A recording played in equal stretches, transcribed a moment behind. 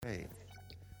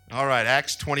All right,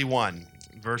 Acts 21,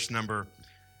 verse number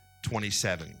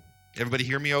 27. Everybody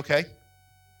hear me okay?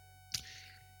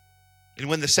 And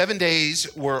when the 7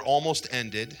 days were almost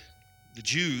ended, the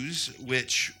Jews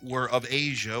which were of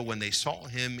Asia, when they saw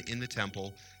him in the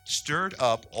temple, stirred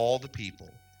up all the people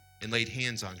and laid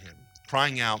hands on him,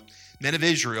 crying out, Men of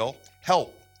Israel,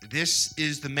 help! This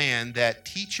is the man that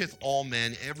teacheth all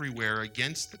men everywhere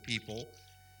against the people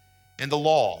and the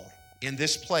law in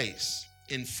this place,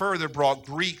 and further brought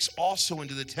Greeks also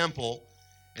into the temple,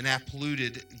 and hath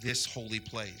polluted this holy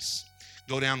place.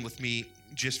 Go down with me,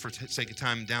 just for sake of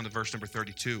time, down to verse number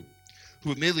 32.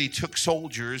 Who immediately took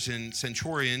soldiers and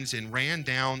centurions and ran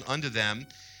down unto them,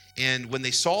 and when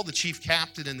they saw the chief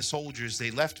captain and the soldiers,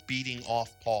 they left beating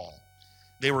off Paul.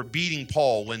 They were beating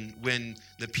Paul. When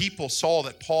the people saw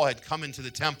that Paul had come into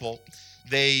the temple,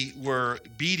 they were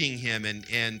beating him, and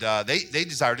they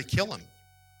desired to kill him.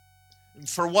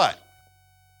 For what?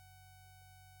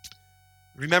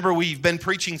 Remember, we've been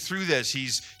preaching through this.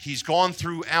 He's gone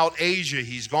throughout Asia.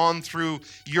 He's gone through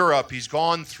Europe. He's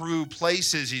gone through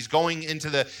places. He's going into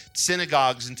the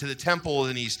synagogues, into the temple,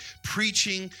 and he's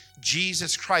preaching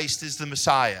Jesus Christ is the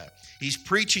Messiah. He's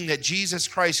preaching that Jesus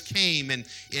Christ came and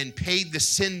paid the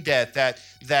sin debt that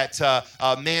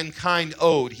mankind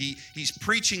owed. He's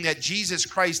preaching that Jesus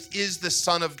Christ is the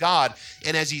Son of God.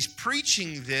 And as he's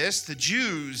preaching this, the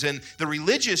Jews and the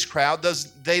religious crowd,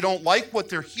 they don't like what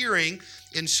they're hearing.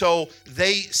 And so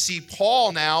they see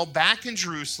Paul now back in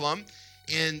Jerusalem,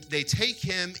 and they take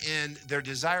him, and their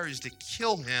desire is to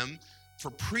kill him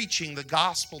for preaching the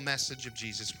gospel message of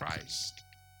Jesus Christ.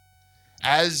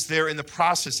 As they're in the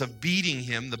process of beating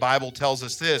him, the Bible tells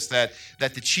us this, that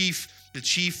the chief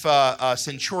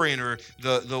centurion, or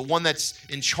the one that's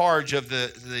in charge of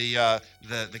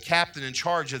the captain in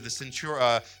charge of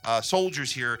the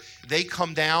soldiers here, they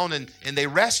come down and they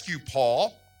rescue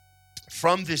Paul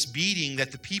from this beating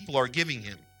that the people are giving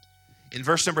him. In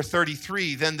verse number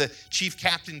 33, then the chief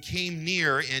captain came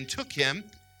near and took him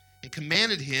and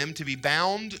commanded him to be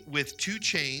bound with 2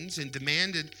 chains, and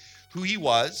demanded who he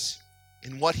was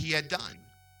and what he had done.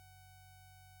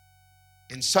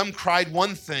 And some cried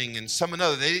one thing and some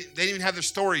another. They didn't even have their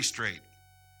story straight.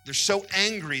 They're so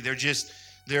angry.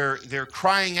 They're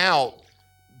crying out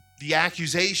the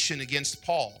accusation against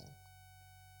Paul.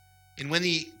 And when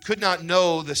he could not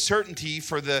know the certainty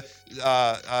for the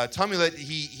tumult,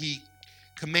 he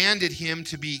commanded him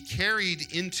to be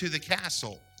carried into the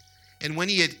castle. And when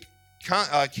he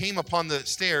had came upon the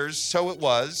stairs, so it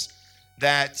was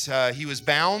that he was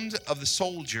bound of the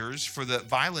soldiers for the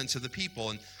violence of the people.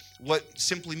 And what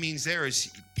simply means there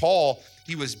is Paul,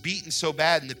 he was beaten so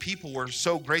bad, and the people were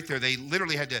so great there, they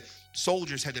literally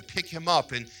soldiers had to pick him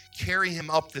up and carry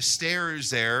him up the stairs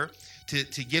there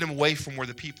to get him away from where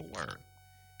the people were.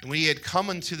 And when he had come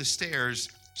unto the stairs,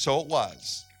 so it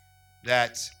was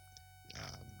that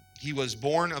he was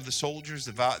born of the soldiers,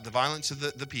 the violence of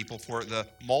the people, for the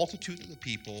multitude of the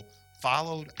people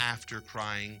followed after,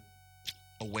 crying,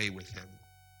 away with him.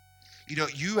 You know,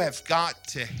 you have got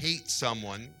to hate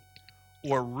someone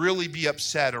or really be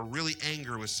upset or really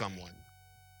angry with someone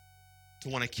to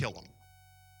want to kill them.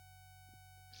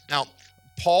 Now,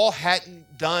 Paul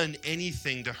hadn't done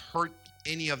anything to hurt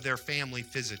any of their family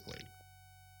physically.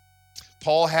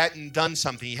 Paul hadn't done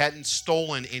something. He hadn't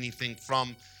stolen anything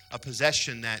from a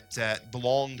possession that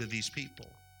belonged to these people.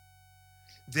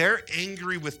 They're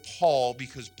angry with Paul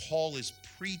because Paul is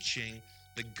preaching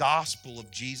the gospel of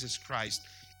Jesus Christ,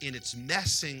 and it's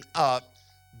messing up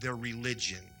their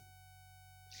religion.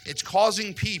 It's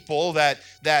causing people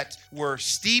that were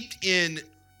steeped in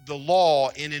the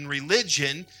law and in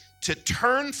religion to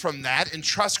turn from that and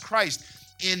trust Christ.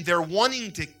 And they're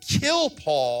wanting to kill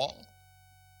Paul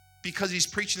because he's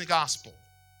preaching the gospel.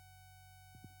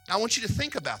 Now, I want you to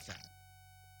think about that.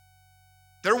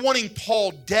 They're wanting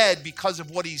Paul dead because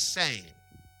of what he's saying,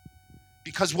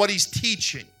 because what he's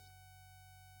teaching,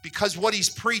 because what he's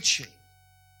preaching.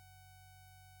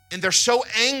 And they're so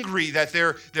angry that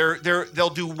they'll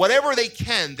do whatever they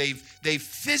can. They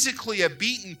physically have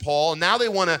beaten Paul, and now they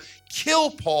want to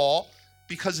kill Paul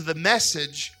because of the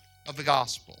message of the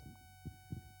gospel.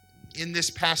 In this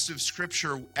passage of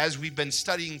Scripture, as we've been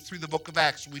studying through the book of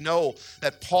Acts, we know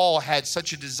that Paul had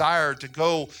such a desire to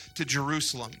go to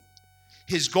Jerusalem.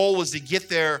 His goal was to get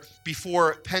there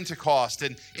before Pentecost,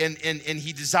 and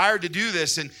he desired to do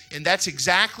this, and that's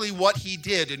exactly what he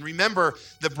did. And remember,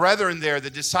 the brethren there, the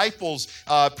disciples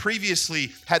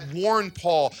previously had warned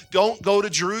Paul, don't go to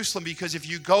Jerusalem, because if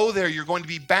you go there, you're going to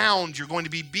be bound, you're going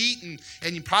to be beaten,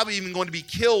 and you're probably even going to be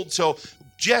killed. So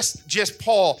just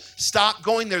Paul. Stop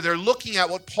going there. They're looking at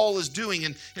what Paul is doing.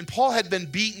 And Paul had been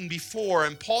beaten before,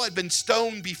 and Paul had been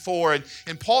stoned before,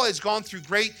 and Paul has gone through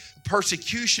great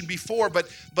persecution before. But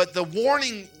the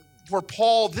warning for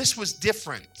Paul, this was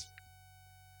different.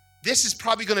 This is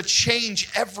probably going to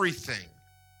change everything.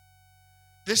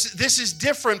 This is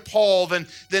different, Paul, than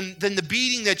the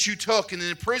beating that you took and the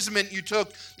imprisonment you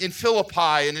took in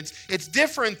Philippi. And it's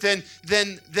different than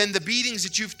the beatings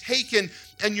that you've taken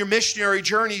in your missionary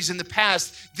journeys in the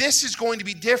past. This is going to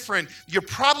be different. You're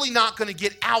probably not going to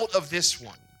get out of this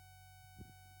one.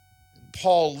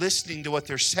 Paul, listening to what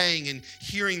they're saying and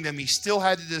hearing them, he still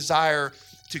had the desire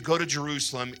to go to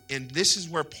Jerusalem. And this is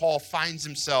where Paul finds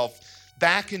himself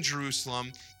back in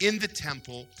Jerusalem, in the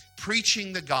temple,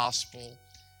 preaching the gospel.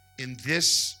 And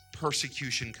this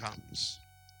persecution comes.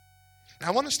 And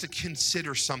I want us to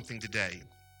consider something today.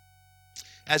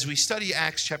 As we study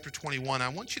Acts chapter 21, I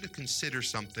want you to consider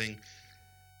something,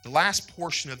 the last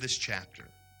portion of this chapter.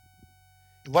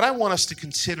 And what I want us to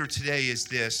consider today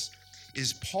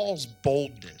is Paul's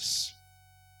boldness.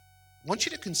 I want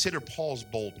you to consider Paul's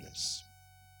boldness.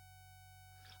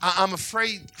 I'm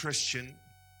afraid, Christian,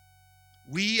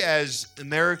 we as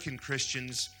American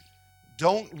Christians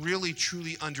don't really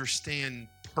truly understand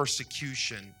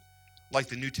persecution like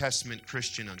the New Testament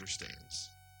Christian understands.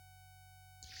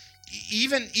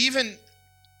 Even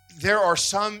there are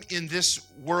some in this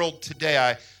world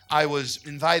today. I was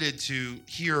invited to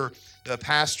hear the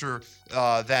pastor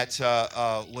that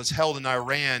was held in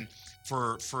Iran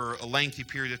for a lengthy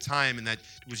period of time, and that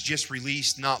was just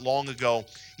released not long ago.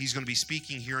 He's going to be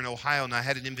speaking here in Ohio, and I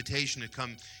had an invitation to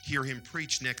come hear him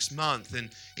preach next month.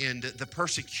 And the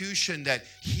persecution that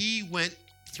he went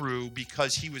through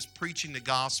because he was preaching the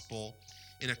gospel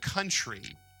in a country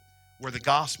where the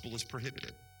gospel is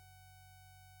prohibited.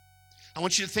 I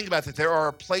want you to think about that. There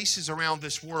are places around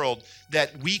this world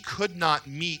that we could not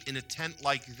meet in a tent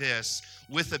like this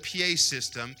with a PA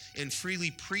system and freely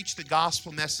preach the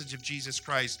gospel message of Jesus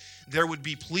Christ. There would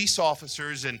be police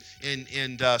officers and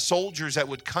soldiers that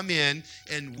would come in,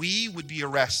 and we would be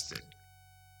arrested.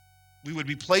 We would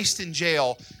be placed in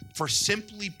jail for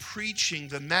simply preaching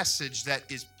the message that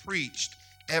is preached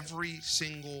every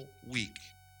single week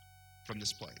from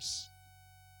this place.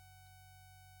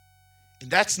 And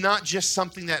that's not just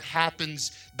something that happens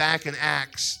back in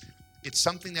Acts. It's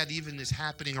something that even is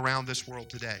happening around this world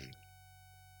today.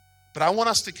 But I want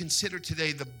us to consider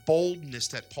today the boldness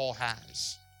that Paul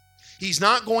has. He's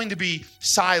not going to be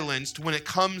silenced when it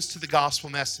comes to the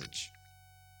gospel message.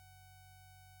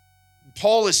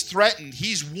 Paul is threatened.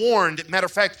 He's warned. Matter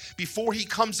of fact, before he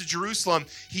comes to Jerusalem,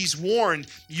 he's warned,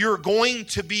 you're going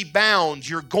to be bound.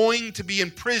 You're going to be in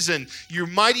prison. You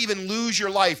might even lose your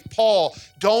life. Paul,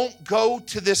 don't go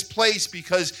to this place,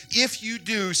 because if you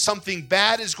do, something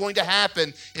bad is going to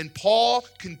happen. And Paul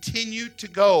continued to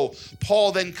go.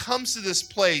 Paul then comes to this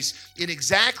place, and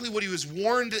exactly what he was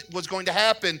warned was going to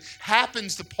happen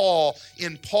happens to Paul.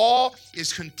 And Paul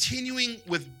is continuing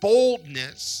with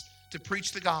boldness to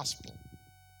preach the gospel.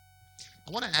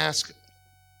 I want to ask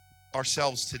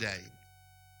ourselves today,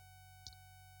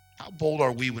 how bold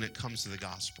are we when it comes to the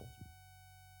gospel?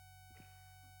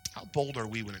 How bold are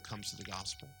we when it comes to the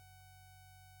gospel?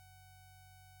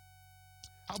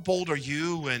 How bold are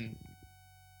you when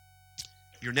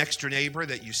your next door neighbor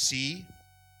that you see,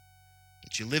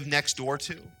 that you live next door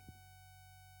to,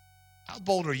 how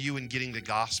bold are you in getting the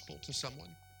gospel to someone?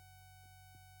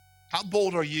 How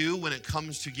bold are you when it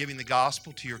comes to giving the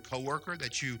gospel to your coworker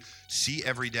that you see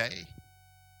every day,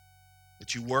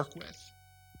 that you work with?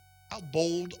 How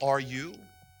bold are you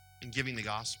in giving the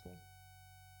gospel?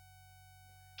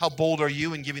 How bold are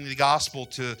you in giving the gospel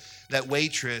to that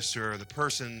waitress or the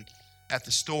person at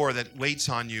the store that waits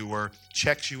on you or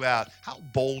checks you out? How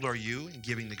bold are you in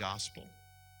giving the gospel?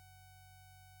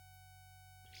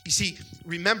 You see,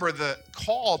 remember, the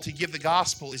call to give the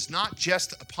gospel is not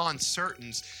just upon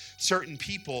certain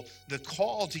people. The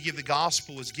call to give the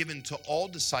gospel is given to all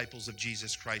disciples of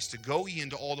Jesus Christ, to go ye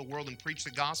into all the world and preach the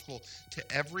gospel to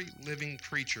every living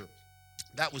creature.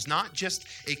 That was not just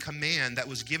a command that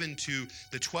was given to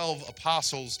the 12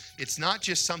 apostles. It's not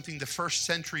just something the first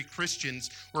century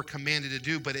Christians were commanded to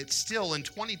do, but it's still in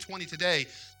 2020 today,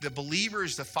 the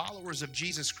believers, the followers of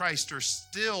Jesus Christ are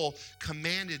still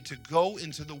commanded to go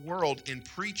into the world and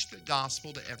preach the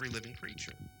gospel to every living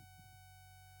creature.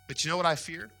 But you know what I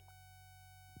fear?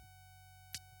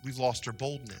 We've lost our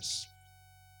boldness.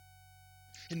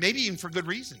 And maybe even for good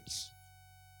reasons.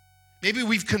 Maybe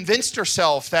we've convinced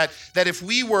ourselves that if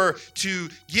we were to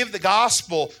give the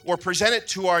gospel or present it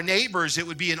to our neighbors, it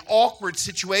would be an awkward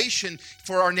situation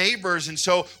for our neighbors. And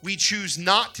so we choose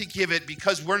not to give it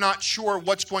because we're not sure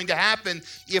what's going to happen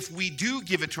if we do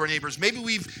give it to our neighbors. Maybe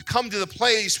we've come to the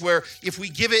place where if we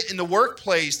give it in the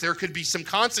workplace, there could be some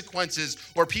consequences,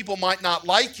 or people might not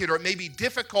like it, or it may be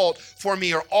difficult for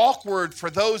me or awkward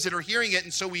for those that are hearing it.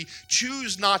 And so we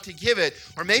choose not to give it.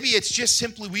 Or maybe it's just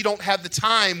simply we don't have the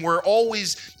time. We're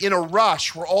always in a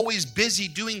rush. We're always busy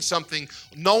doing something,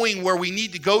 knowing where we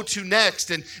need to go to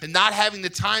next and not having the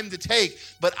time to take.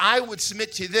 But I would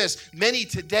submit to this, many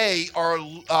today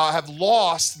have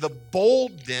lost the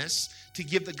boldness to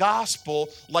give the gospel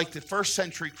like the first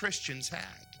century Christians had.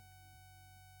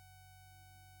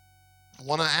 I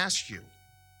want to ask you,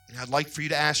 and I'd like for you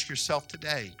to ask yourself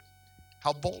today,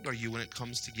 how bold are you when it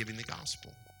comes to giving the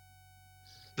gospel?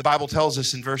 The Bible tells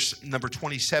us in verse number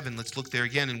 27, let's look there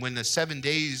again. And when the 7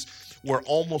 days were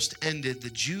almost ended, the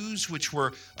Jews which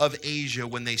were of Asia,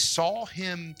 when they saw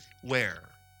him where?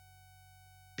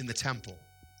 In the temple.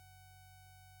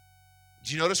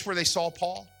 Did you notice where they saw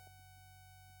Paul?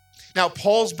 Now,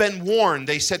 Paul's been warned.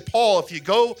 They said, Paul, if you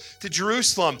go to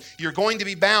Jerusalem, you're going to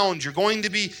be bound. You're going to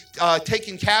be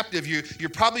taken captive. You're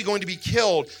probably going to be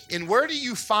killed. And where do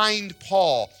you find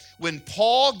Paul? When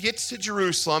Paul gets to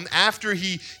Jerusalem, after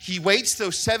he waits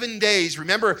those 7 days,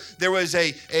 remember there was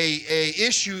a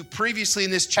issue previously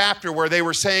in this chapter where they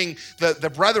were saying,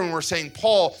 the brethren were saying,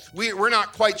 Paul, we're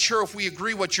not quite sure if we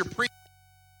agree what you're preaching.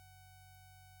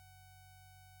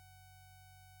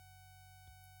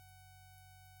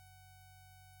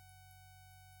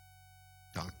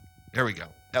 There we go.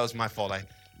 That was my fault.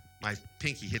 My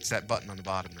pinky hits that button on the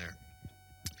bottom there.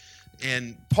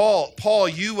 And Paul,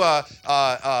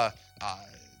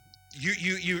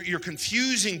 you're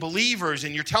confusing believers,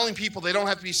 and you're telling people they don't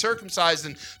have to be circumcised.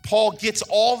 And Paul gets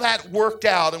all that worked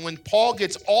out. And when Paul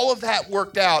gets all of that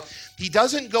worked out, he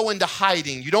doesn't go into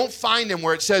hiding. You don't find him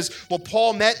where it says, well,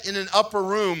 Paul met in an upper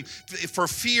room for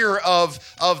fear of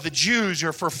the Jews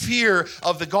or for fear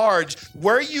of the guards.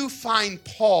 Where you find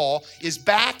Paul is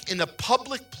back in a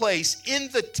public place in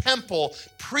the temple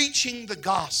preaching the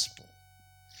gospel.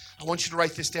 I want you to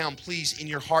write this down, please, in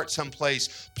your heart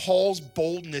someplace. Paul's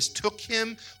boldness took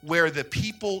him where the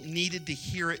people needed to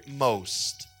hear it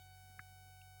most.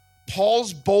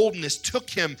 Paul's boldness took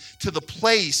him to the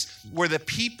place where the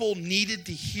people needed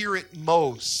to hear it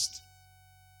most.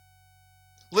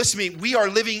 Listen to me, we are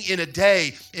living in a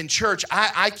day in church.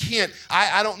 I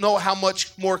don't know how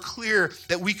much more clear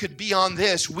that we could be on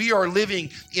this. We are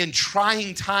living in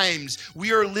trying times.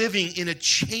 We are living in a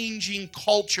changing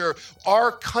culture.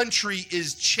 Our country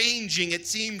is changing. It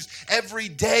seems every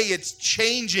day it's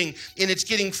changing, and it's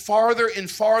getting farther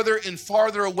and farther and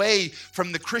farther away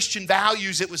from the Christian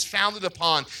values it was founded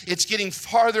upon. It's getting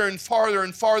farther and farther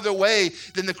and farther away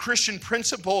than the Christian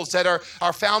principles that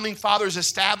our founding fathers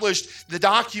established, the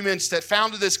documents that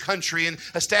founded this country and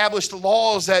established the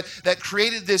laws that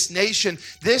created this nation.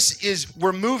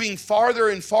 We're moving farther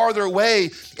and farther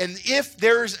away. And if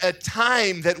there's a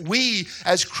time that we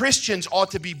as Christians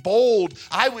ought to be bold,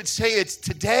 I would say it's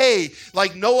today.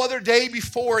 Like no other day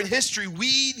before in history,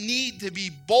 we need to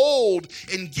be bold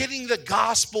in getting the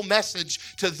gospel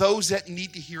message to those that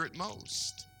need to hear it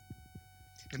most.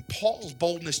 And Paul's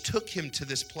boldness took him to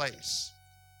this place.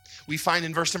 We find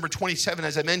in verse number 27,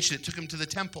 as I mentioned, it took him to the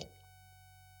temple.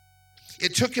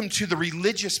 It took him to the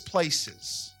religious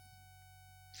places.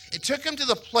 It took him to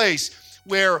the place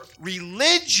where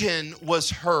religion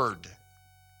was heard,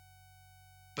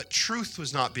 but truth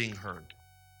was not being heard.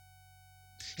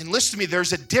 And listen to me,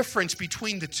 there's a difference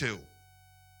between the two.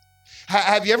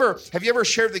 Have you ever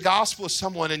shared the gospel with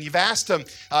someone and you've asked them,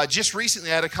 just recently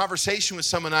I had a conversation with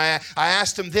someone, I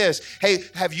asked them this, hey,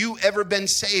 have you ever been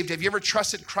saved? Have you ever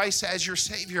trusted Christ as your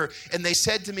Savior? And they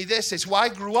said to me this, they said, well, I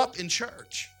grew up in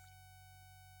church.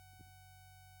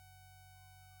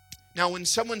 Now, when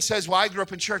someone says, well, I grew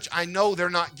up in church, I know they're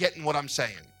not getting what I'm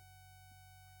saying.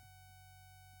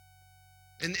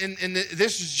 And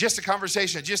this is just a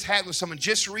conversation I just had with someone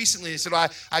just recently. They said,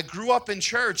 I grew up in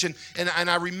church, and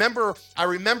I remember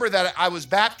that I was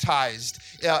baptized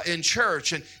in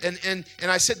church, and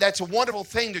I said that's a wonderful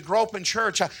thing to grow up in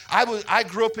church. I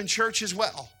grew up in church as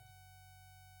well,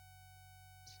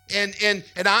 and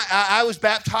I was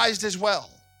baptized as well.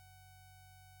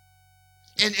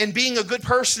 And being a good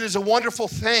person is a wonderful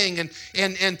thing,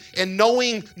 and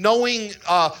knowing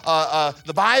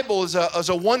the Bible is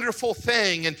a wonderful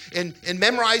thing, and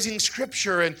memorizing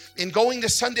Scripture and going to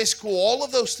Sunday school. All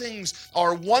of those things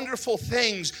are wonderful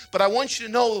things, but I want you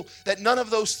to know that none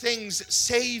of those things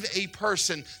save a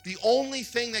person. The only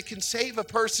thing that can save a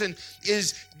person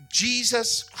is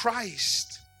Jesus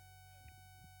Christ.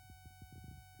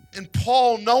 And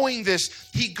Paul, knowing this,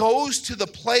 he goes to the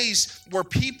place where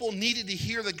people needed to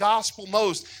hear the gospel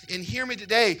most. And hear me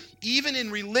today, even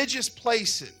in religious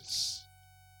places,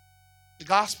 the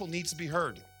gospel needs to be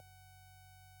heard.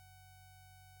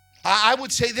 I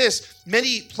would say this,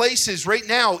 many places right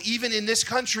now, even in this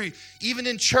country, even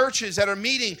in churches that are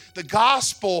meeting, the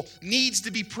gospel needs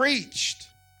to be preached.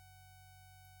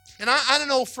 And I don't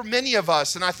know, for many of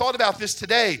us, and I thought about this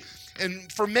today,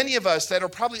 and for many of us that are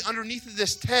probably underneath of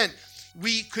this tent,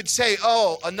 we could say,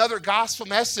 oh, another gospel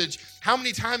message. How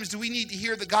many times do we need to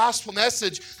hear the gospel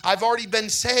message? I've already been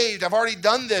saved. I've already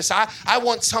done this. I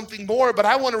want something more. But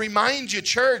I want to remind you,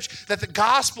 church, that the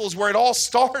gospel is where it all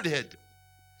started.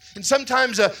 And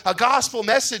sometimes a gospel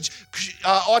message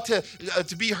ought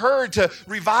to be heard to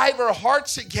revive our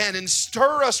hearts again and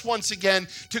stir us once again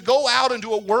to go out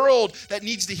into a world that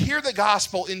needs to hear the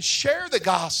gospel and share the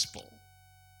gospel.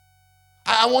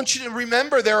 I want you to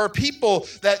remember there are people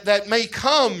that may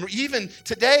come, even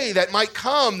today, that might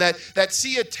come, that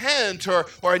see a tent or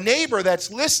a neighbor that's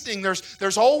listening.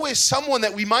 There's always someone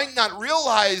that we might not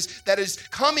realize that is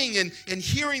coming and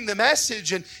hearing the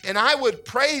message. And I would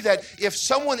pray that if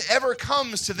someone ever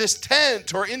comes to this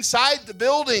tent or inside the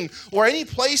building or any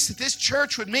place that this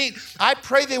church would meet, I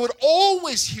pray they would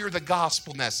always hear the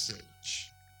gospel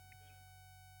message.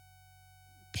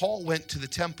 Paul went to the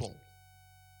temple.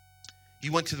 He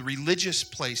went to the religious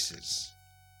places.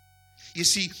 You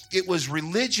see, it was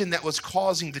religion that was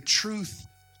causing the truth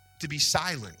to be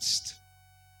silenced.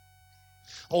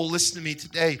 Oh, listen to me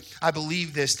today. I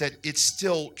believe this, that it's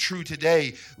still true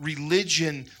today.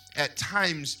 Religion at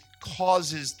times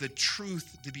causes the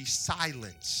truth to be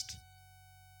silenced.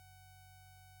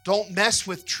 Don't mess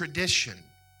with tradition.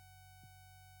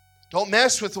 Don't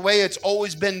mess with the way it's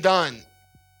always been done.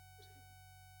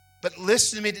 But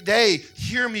listen to me today.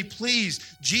 Hear me,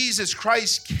 please. Jesus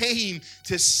Christ came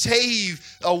to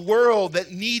save a world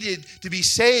that needed to be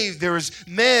saved. There was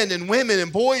men and women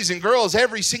and boys and girls.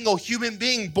 Every single human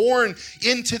being born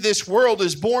into this world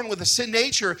is born with a sin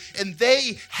nature, and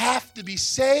they have to be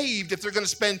saved if they're going to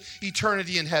spend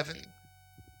eternity in heaven.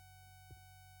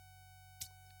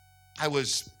 I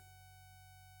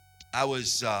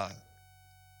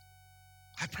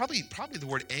probably the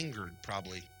word angered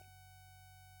probably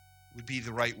would be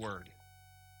the right word.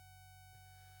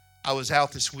 I was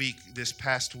out this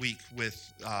past week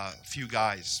with a few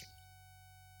guys.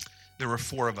 There were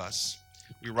 4 of us.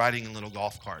 We were riding in little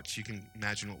golf carts. You can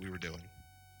imagine what we were doing.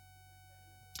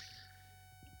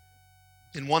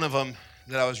 And one of them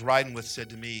that I was riding with said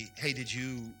to me, hey, did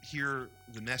you hear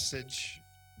the message?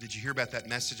 Did you hear about that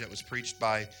message that was preached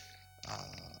by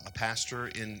a pastor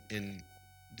in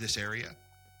this area?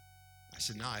 I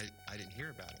said, no, I didn't hear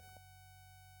about it.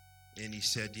 And he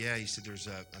said, yeah, there's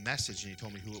a message, and he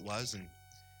told me who it was, and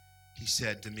he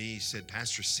said to me,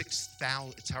 Pastor,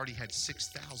 6,000, it's already had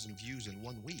 6,000 views in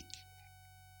 1 week.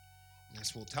 And I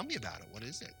said, well, tell me about it. What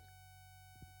is it?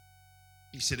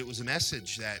 He said it was a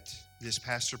message that this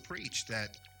pastor preached, that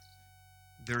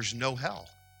there's no hell,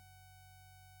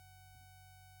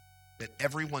 that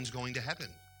everyone's going to heaven,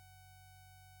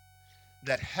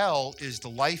 that hell is the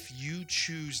life you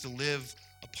choose to live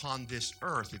upon this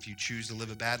earth. If you choose to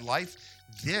live a bad life,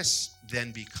 this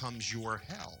then becomes your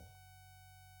hell.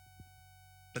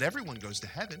 But everyone goes to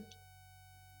heaven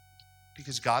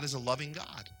because God is a loving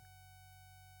God.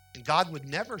 And God would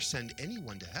never send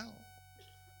anyone to hell.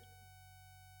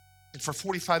 And for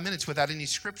 45 minutes, without any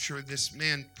scripture, this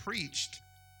man preached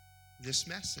this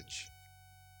message.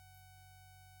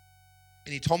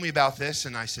 And he told me about this,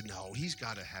 and I said, no, he's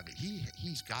got to have it.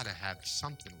 He's got to have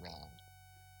something wrong.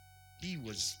 He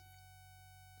was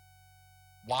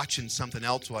watching something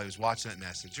else while he was watching that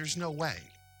message. There's no way.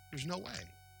 There's no way.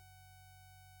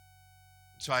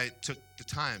 So I took the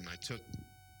time. I took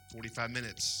 45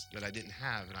 minutes that I didn't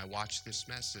have, and I watched this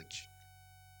message.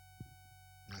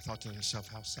 And I thought to myself,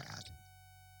 how sad.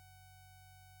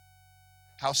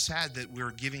 How sad that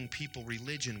we're giving people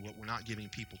religion, but we're not giving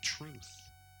people truth.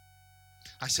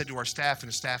 I said to our staff in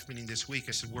a staff meeting this week,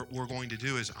 I said, what we're going to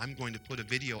do is I'm going to put a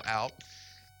video out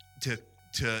to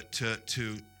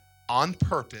on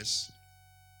purpose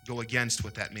go against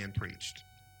what that man preached.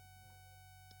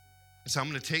 So I'm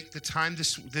going to take the time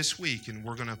this week, and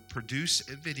we're going to produce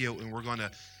a video, and we're going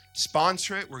to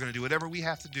sponsor it. We're going to do whatever we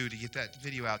have to do to get that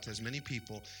video out to as many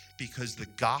people, because the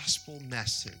gospel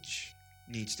message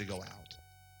needs to go out.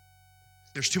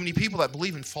 There's too many people that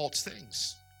believe in false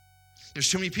things. There's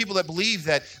too many people that believe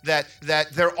that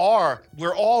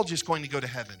we're all just going to go to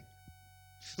heaven.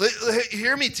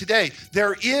 Hear me today.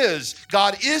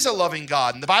 God is a loving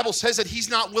God. And the Bible says that he's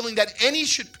not willing that any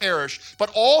should perish,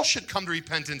 but all should come to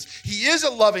repentance. He is a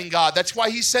loving God. That's why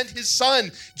he sent his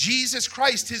son, Jesus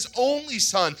Christ, his only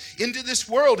son, into this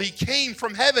world. He came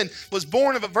from heaven, was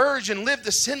born of a virgin, lived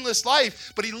a sinless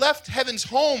life, but he left heaven's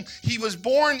home. He was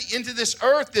born into this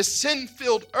earth, this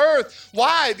sin-filled earth.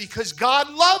 Why? Because God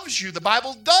loves you. The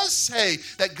Bible does say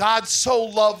that God so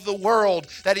loved the world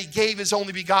that he gave his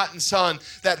only begotten son,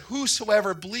 that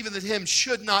whosoever believeth in him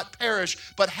should not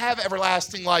perish, but have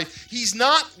everlasting life. He's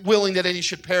not willing that any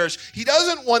should perish. He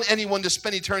doesn't want anyone to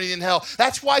spend eternity in hell.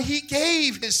 That's why he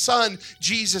gave his son,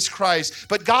 Jesus Christ.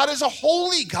 But God is a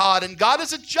holy God, and God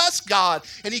is a just God,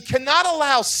 and he cannot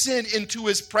allow sin into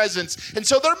his presence. And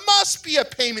so there must be a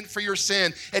payment for your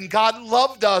sin. And God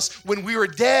loved us when we were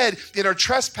dead in our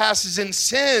trespasses and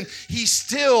sin. He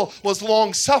still was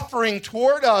long-suffering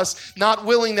toward us, not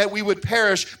willing that we would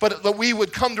perish, but that we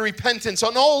would come to repentance. Oh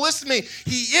no, listen to me.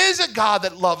 He is a God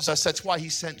that loves us. That's why he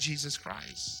sent Jesus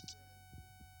Christ.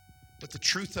 But the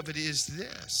truth of it is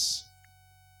this: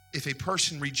 if a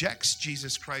person rejects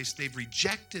Jesus Christ, they've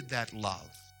rejected that love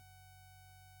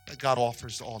that God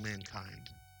offers to all mankind.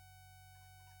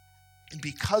 And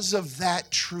because of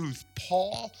that truth,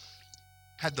 Paul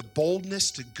had the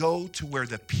boldness to go to where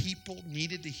the people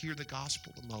needed to hear the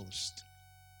gospel the most.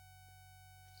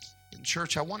 In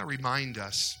church, I want to remind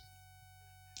us,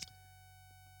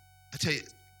 I tell you,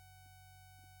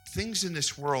 things in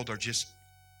this world are just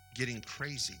getting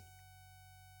crazy.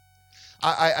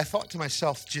 I thought to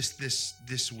myself just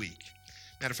this week.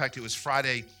 Matter of fact, it was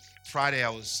Friday. I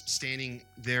was standing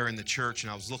there in the church,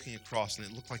 and I was looking across, and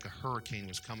it looked like a hurricane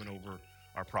was coming over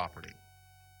our property.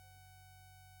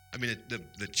 I mean,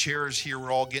 the chairs here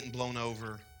were all getting blown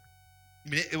over. I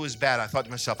mean, it was bad. I thought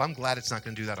to myself, I'm glad it's not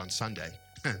going to do that on Sunday.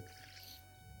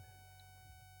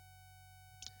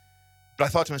 But I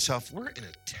thought to myself, we're in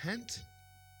a tent?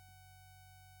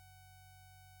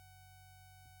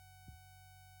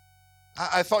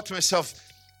 I thought to myself,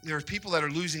 there are people that are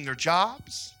losing their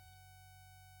jobs.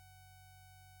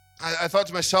 I thought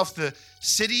to myself, the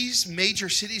cities, major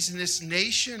cities in this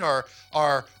nation are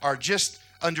just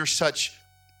under such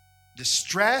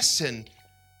distress, and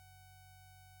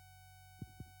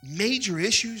major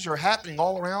issues are happening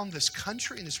all around this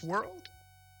country and this world.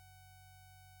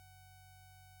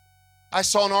 I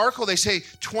saw an article, they say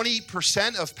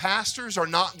 20% of pastors are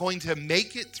not going to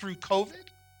make it through COVID.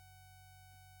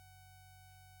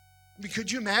 I mean, could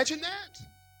you imagine that?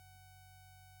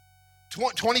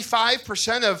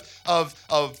 25%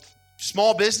 of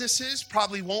small businesses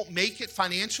probably won't make it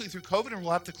financially through COVID and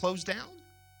will have to close down.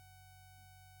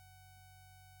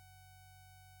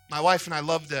 My wife and I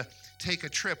love to take a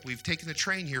trip. We've taken the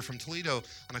train here from Toledo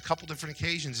on a couple different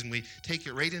occasions, and we take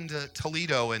it right into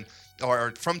Toledo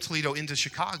or from Toledo into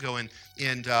Chicago, and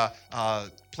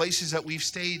places that we've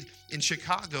stayed in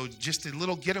Chicago, just a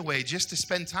little getaway, just to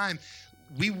spend time.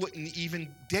 We wouldn't even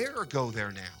dare go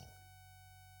there now.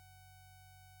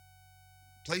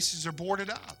 Places are boarded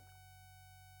up.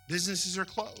 Businesses are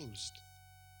closed.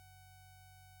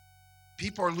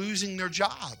 People are losing their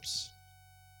jobs.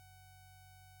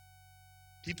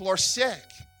 People are sick.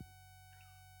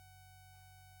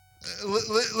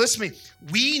 Listen to me.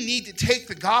 We need to take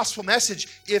the gospel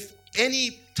message. If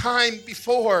any time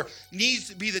before needs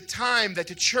to be the time that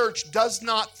the church does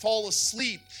not fall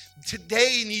asleep.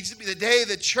 Today needs to be the day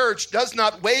the church does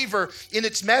not waver in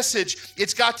its message.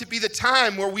 It's got to be the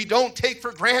time where we don't take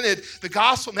for granted the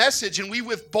gospel message, and we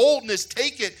with boldness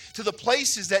take it to the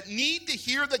places that need to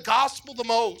hear the gospel the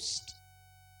most.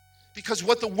 Because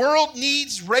what the world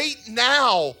needs right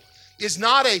now is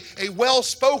not a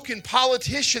well-spoken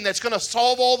politician that's going to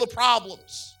solve all the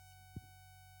problems.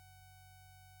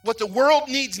 What the world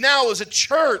needs now is a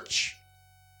church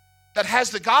that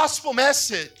has the gospel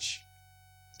message,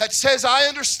 that says, I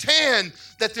understand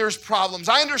that there's problems.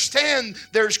 I understand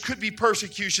there could be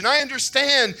persecution. I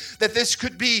understand that this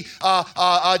could be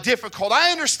difficult.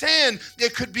 I understand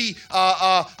it could be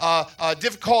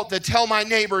difficult to tell my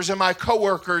neighbors and my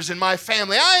coworkers and my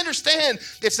family. I understand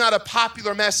it's not a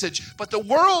popular message, but the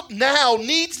world now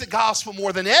needs the gospel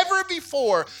more than ever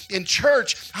before. In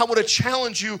church, I want to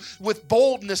challenge you with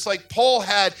boldness like Paul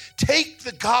had. Take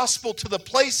the gospel to the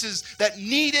places that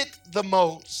need it the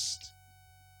most.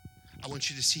 I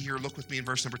want you to see here, look with me in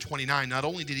verse number 29. Not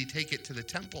only did he take it to the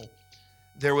temple,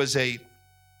 there was a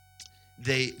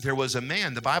there was a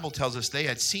man, the Bible tells us they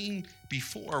had seen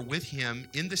before with him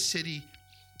in the city,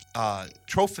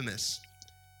 Trophimus,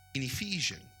 an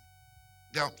Ephesian.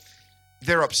 Now,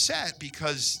 they're upset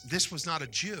because this was not a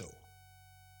Jew.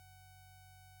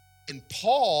 And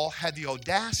Paul had the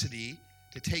audacity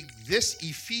to take this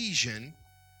Ephesian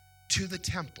to the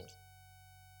temple.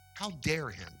 How dare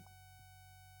him?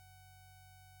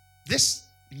 This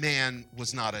man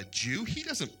was not a Jew. He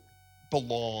doesn't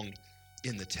belong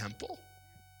in the temple.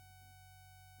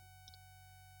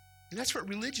 And that's what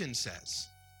religion says.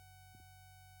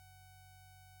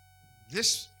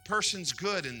 This person's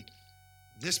good and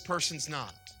this person's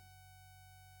not.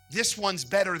 This one's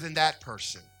better than that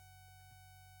person.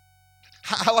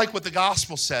 I like what the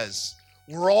gospel says.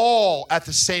 We're all at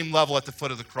the same level at the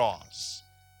foot of the cross.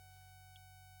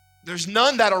 There's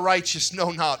none that are righteous,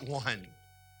 no, not one.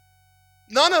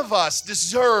 None of us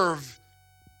deserve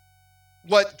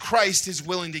what Christ is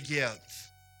willing to give.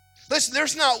 Listen,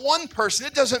 there's not one person.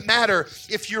 It doesn't matter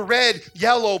if you're red,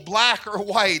 yellow, black, or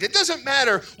white. It doesn't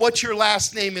matter what your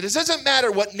last name is. It doesn't matter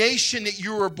what nation that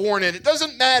you were born in. It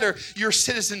doesn't matter your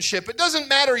citizenship. It doesn't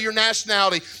matter your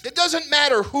nationality. It doesn't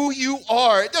matter who you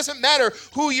are. It doesn't matter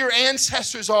who your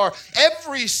ancestors are.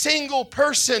 Every single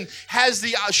person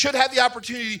should have the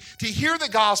opportunity to hear the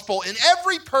gospel. And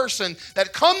every person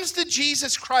that comes to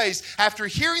Jesus Christ after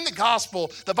hearing the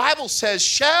gospel, the Bible says,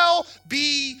 shall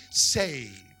be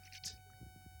saved.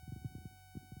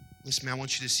 Listen, man, I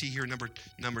want you to see here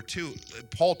number two.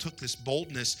 Paul took this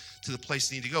boldness to the place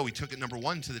they need to go. He took it, number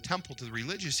one, to the temple, to the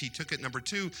religious. He took it, number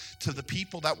two, to the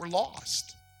people that were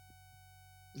lost.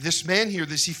 This man here,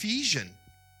 this Ephesian,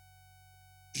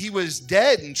 he was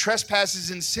dead in trespasses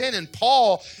and sin, and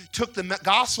Paul took the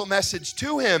gospel message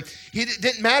to him. It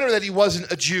didn't matter that he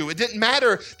wasn't a Jew. It didn't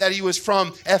matter that he was from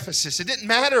Ephesus. It didn't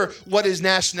matter what his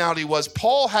nationality was.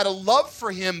 Paul had a love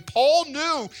for him. Paul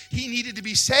knew he needed to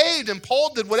be saved, and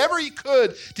Paul did whatever he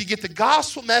could to get the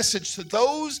gospel message to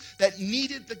those that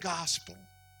needed the gospel.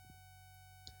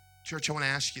 Church, I want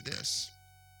to ask you this.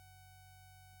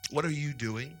 What are you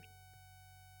doing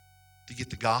to get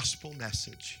the gospel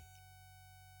message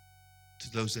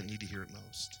to those that need to hear it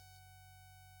most?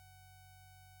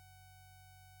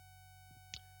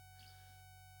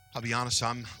 I'll be honest,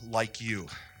 I'm like you.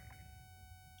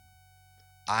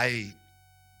 I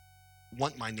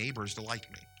want my neighbors to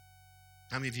like me.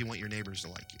 How many of you want your neighbors to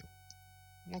like you?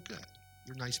 Well, good.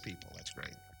 You're nice people. That's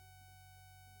great.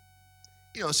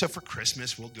 So for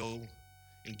Christmas, we'll go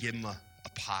and give them a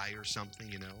pie or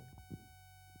something,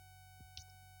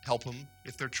 Help them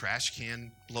if their trash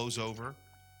can blows over.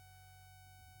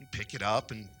 Pick it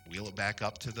up and wheel it back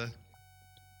up to the,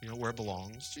 where it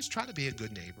belongs. Just try to be a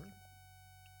good neighbor.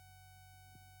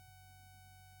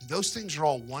 Those things are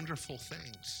all wonderful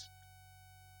things.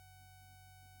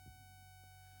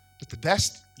 But the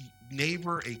best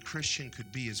neighbor a Christian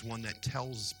could be is one that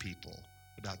tells people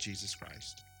about Jesus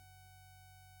Christ.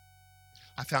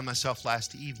 I found myself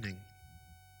last evening,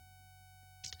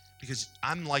 because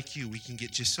I'm like you, we can get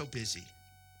just so busy.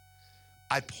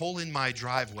 I pull in my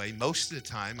driveway. Most of the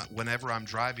time, whenever I'm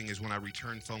driving is when I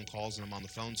return phone calls and I'm on the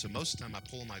phone. So most of the time I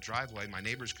pull in my driveway. My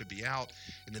neighbors could be out.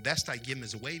 And the best I give them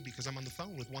is a wave because I'm on the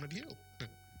phone with one of you. And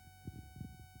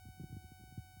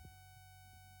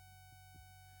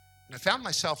I found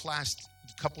myself a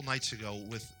couple nights ago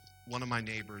with one of my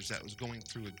neighbors that was going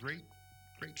through a great,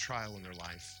 great trial in their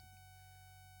life.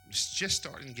 It was just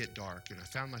starting to get dark. And I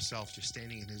found myself just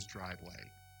standing in his driveway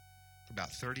for about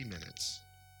 30 minutes.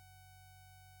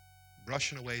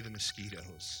 Brushing away the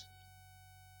mosquitoes,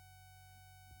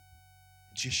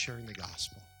 just sharing the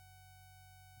gospel.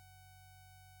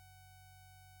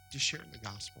 Just sharing the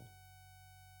gospel.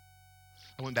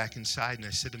 I went back inside and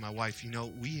I said to my wife,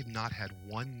 we have not had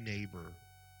one neighbor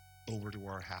over to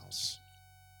our house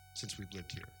since we've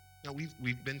lived here. No,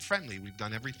 we've been friendly. We've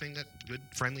done everything that good,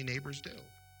 friendly neighbors do.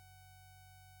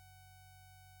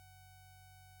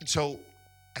 And so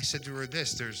I said to her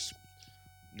there's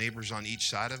neighbors on each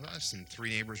side of us and 3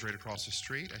 neighbors right across the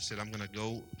street. I said, I'm going to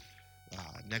go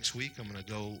next week. I'm going to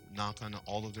go knock on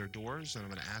all of their doors, and I'm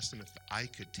going to ask them if I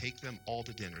could take them all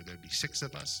to dinner. There'd be 6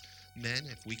 of us men.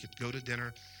 If we could go to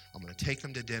dinner, I'm going to take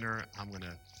them to dinner. I'm going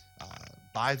to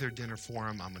buy their dinner for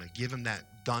them. I'm going to give them that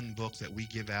done book that we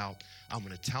give out. I'm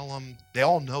going to tell them, they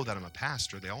all know that I'm a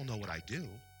pastor. They all know what I do.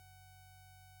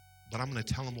 But I'm going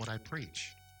to tell them what I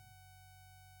preach.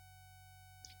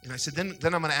 And I said, then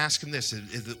I'm going to ask him this.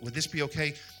 Would this be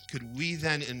okay? Could we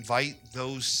then invite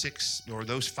those 6 or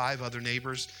those 5 other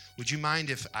neighbors? Would you mind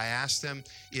if I ask them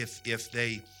if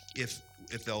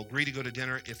they'll agree to go to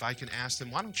dinner, if I can ask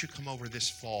them, why don't you come over this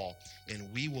fall and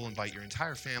we will invite your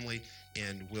entire family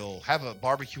and we'll have a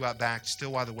barbecue out back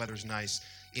still while the weather's nice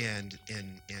and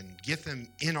get them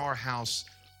in our house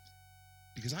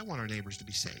because I want our neighbors to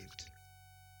be saved.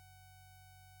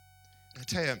 I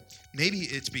tell you, maybe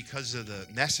it's because of the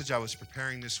message I was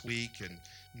preparing this week and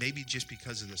maybe just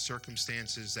because of the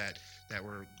circumstances that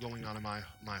were going on in my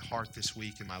heart this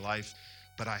week in my life,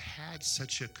 but I had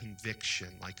such a conviction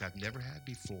like I've never had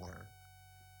before.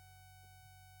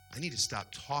 I need to stop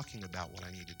talking about what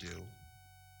I need to do.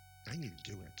 I need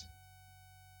to do it.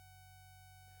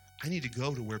 I need to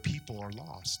go to where people are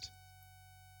lost.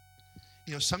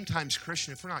 You know, sometimes,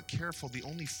 Christian, if we're not careful, the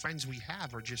only friends we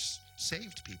have are just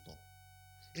saved people.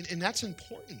 And that's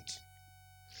important.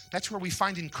 That's where we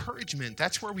find encouragement.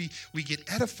 That's where we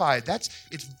get edified.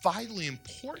 It's vitally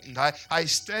important. I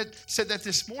said that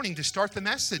this morning to start the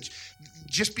message.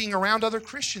 Just being around other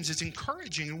Christians is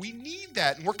encouraging, and we need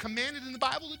that, and we're commanded in the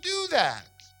Bible to do that.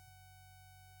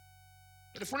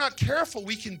 But if we're not careful,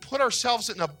 we can put ourselves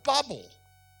in a bubble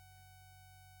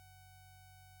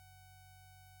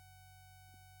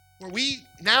where we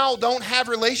now don't have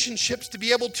relationships to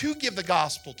be able to give the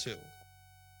gospel to.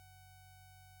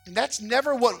 And that's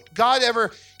never what God ever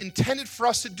intended for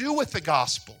us to do with the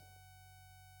gospel.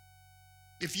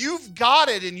 If you've got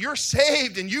it and you're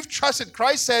saved and you've trusted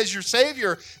Christ as your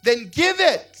Savior, then give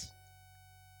it.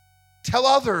 Tell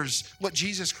others what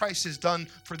Jesus Christ has done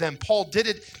for them. Paul did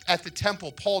it at the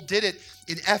temple. Paul did it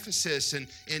in Ephesus,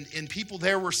 and people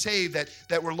there were saved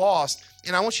that were lost.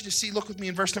 And I want you to see, look with me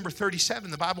in verse number 37.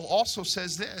 The Bible also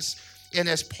says this, and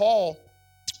as Paul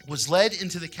was led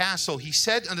into the castle, he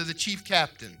said unto the chief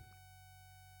captain,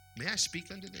 may I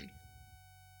speak unto thee?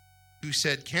 Who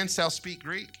said, canst thou speak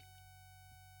Greek?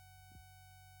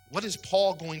 What is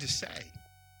Paul going to say?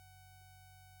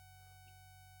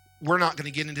 We're not going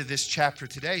to get into this chapter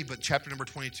today, but chapter number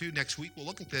 22, next week we'll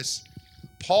look at this.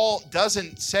 Paul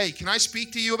doesn't say, can I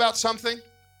speak to you about something?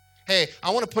 Hey,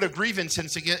 I want to put a grievance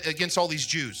against all these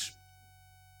Jews.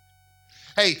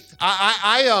 Hey,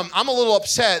 I'm a little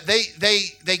upset.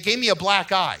 They gave me a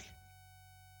black eye.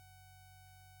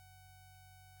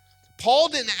 Paul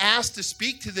didn't ask to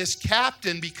speak to this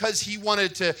captain because he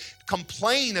wanted to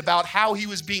complain about how he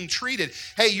was being treated.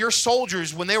 Hey, your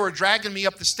soldiers, when they were dragging me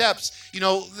up the steps, you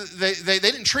know, they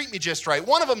didn't treat me just right.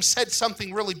 One of them said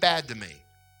something really bad to me.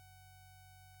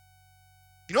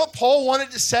 You know what Paul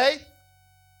wanted to say?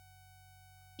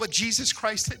 What Jesus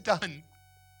Christ had done.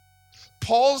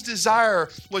 Paul's desire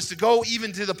was to go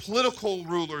even to the political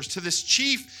rulers, to this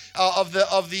chief of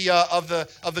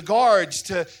the guards,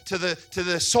 to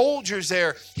the soldiers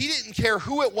there. He didn't care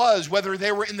who it was, whether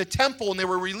they were in the temple and they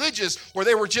were religious, or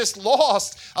they were just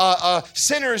lost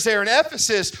sinners there in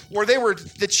Ephesus, or they were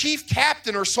the chief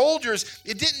captain or soldiers.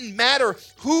 It didn't matter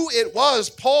who it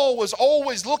was. Paul was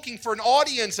always looking for an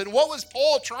audience. And what was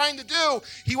Paul trying to do?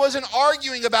 He wasn't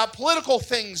arguing about political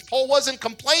things. Paul wasn't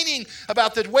complaining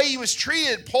about the way he was treated.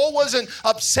 Paul wasn't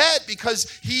upset because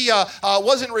he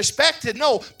wasn't respected.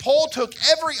 No, Paul took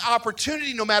every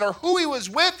opportunity, no matter who he was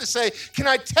with, to say, can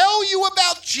I tell you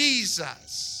about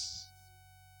Jesus?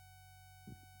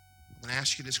 I'm going to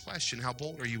ask you this question. How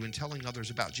bold are you in telling others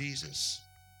about Jesus?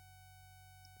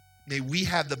 May we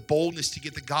have the boldness to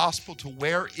get the gospel to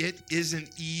where it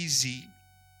isn't easy,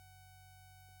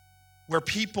 where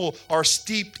people are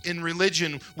steeped in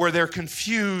religion, where they're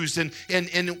confused and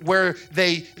where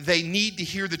they need to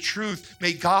hear the truth.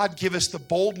 May God give us the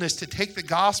boldness to take the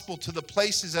gospel to the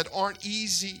places that aren't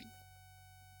easy.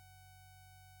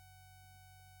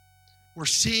 We're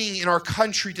seeing in our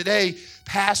country today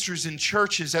pastors and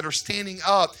churches that are standing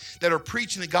up, that are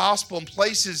preaching the gospel in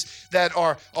places that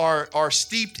are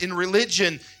steeped in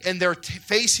religion, and they're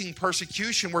facing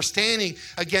persecution. We're standing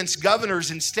against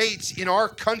governors and states in our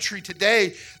country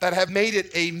today that have made it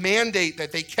a mandate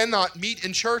that they cannot meet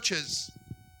in churches.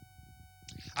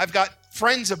 I've got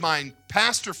friends of mine,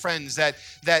 pastor friends, that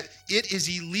it is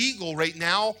illegal right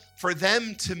now for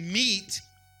them to meet,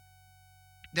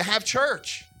 to have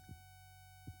church.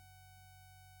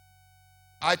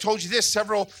 I told you this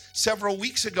several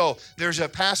weeks ago. There's a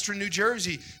pastor in New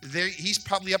Jersey. He's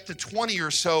probably up to 20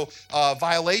 or so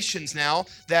violations now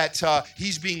that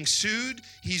he's being sued.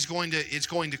 It's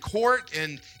going to court,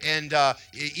 and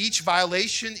each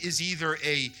violation is either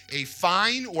a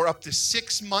fine or up to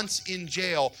 6 months in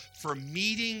jail for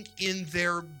meeting in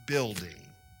their building.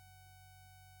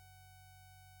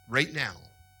 Right now.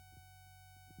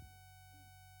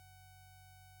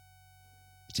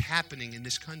 It's happening in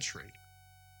this country.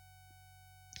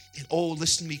 And oh,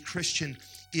 listen to me, Christian,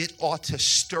 it ought to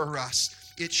stir us.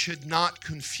 It should not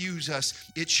confuse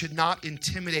us. It should not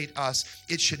intimidate us.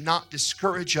 It should not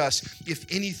discourage us. If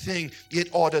anything, it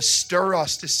ought to stir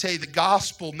us to say the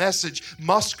gospel message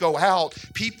must go out.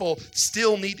 People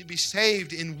still need to be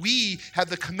saved, and we have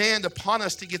the command upon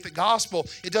us to get the gospel.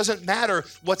 It doesn't matter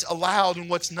what's allowed and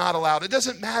what's not allowed. It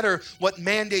doesn't matter what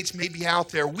mandates may be out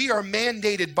there. We are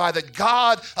mandated by the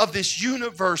God of this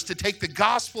universe to take the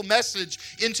gospel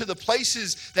message into the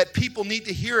places that people need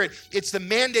to hear it. It's the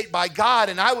mandate by God.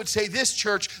 And I would say this,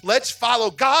 church, let's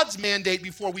follow God's mandate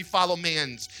before we follow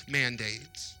man's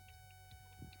mandates.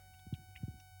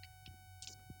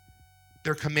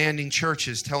 They're commanding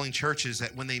churches, telling churches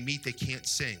that when they meet, they can't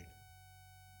sing.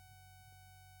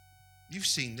 You've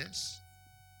seen this.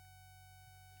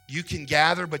 You can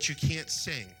gather, but you can't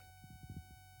sing.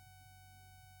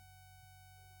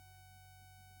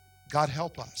 God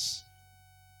help us.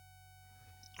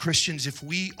 Christians, if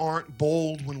we aren't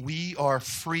bold when we are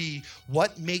free,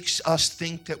 what makes us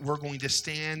think that we're going to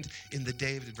stand in the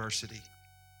day of adversity?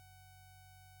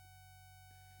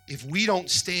 If we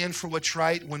don't stand for what's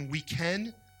right when we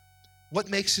can, what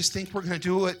makes us think we're going to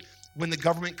do it when the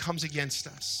government comes against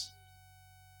us?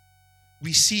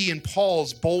 We see in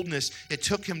Paul's boldness, it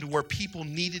took him to where people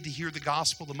needed to hear the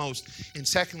gospel the most. And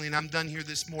secondly, and I'm done here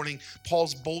this morning,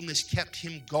 Paul's boldness kept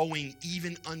him going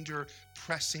even under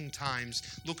pressing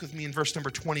times. Look with me in verse number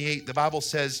 28. The Bible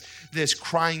says this,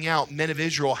 crying out, men of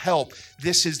Israel, help.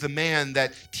 This is the man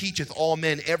that teacheth all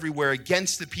men everywhere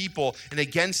against the people and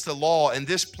against the law in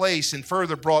this place, and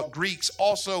further brought Greeks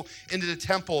also into the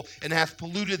temple and hath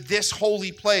polluted this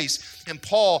holy place. And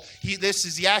Paul, this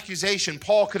is the accusation.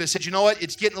 Paul could have said, you know what?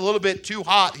 It's getting a little bit too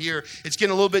hot here. It's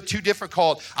getting a little bit too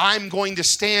difficult. I'm going to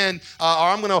stand or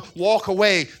I'm going to walk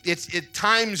away.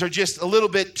 Times are just a little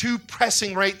bit too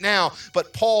pressing right now.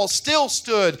 But Paul still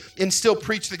stood and still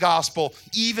preached the gospel,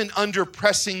 even under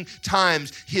pressing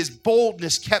times. His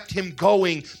boldness kept him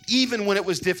going, even when it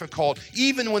was difficult,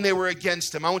 even when they were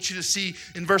against him. I want you to see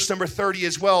in verse number 30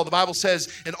 as well. The Bible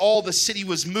says, and all the city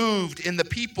was moved, and the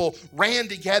people ran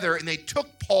together, and they took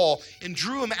Paul and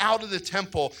drew him out of the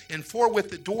temple, and forthwith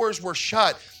the doors were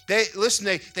shut.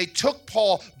 They took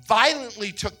Paul,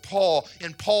 violently took Paul,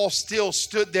 and Paul still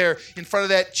stood there in front of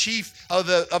that chief of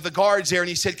the guards there, and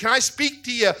he said, can I speak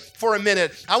to you for a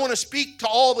minute? I want to speak to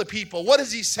all the people. What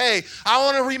does he say? I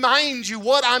want to remind you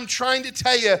what I'm trying to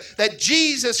tell you, that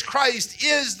Jesus Christ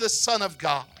is the Son of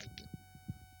God.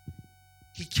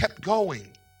 He kept going.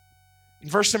 In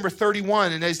verse number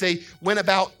 31, and as they went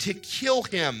about to kill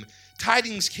him,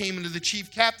 tidings came into the chief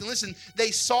captain. Listen,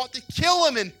 they sought to kill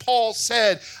him, and Paul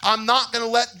said, I'm not going to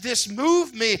let this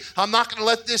move me. I'm not going to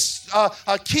let this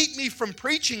keep me from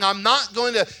preaching. I'm not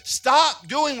going to stop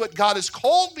doing what God has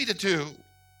called me to do.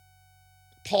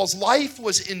 Paul's life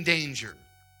was in danger.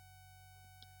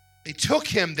 They took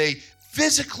him. They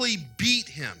physically beat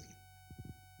him.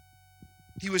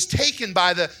 He was taken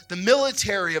by the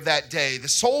military of that day, the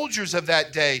soldiers of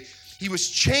that day. He was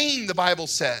chained, the Bible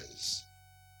says.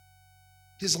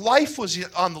 His life was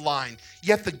on the line,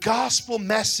 yet the gospel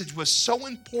message was so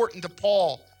important to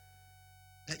Paul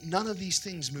that none of these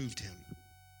things moved him.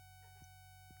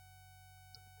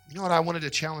 You know what I wanted to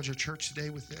challenge our church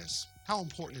today with this? How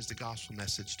important is the gospel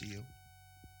message to you?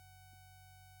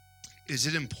 Is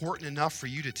it important enough for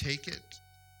you to take it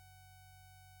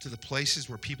to the places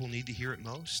where people need to hear it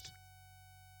most?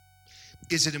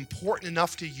 Is it important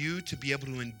enough to you to be able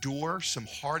to endure some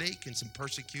heartache and some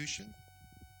persecution?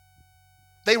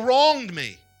 They wronged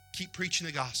me. Keep preaching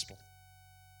the gospel.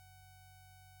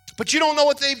 But you don't know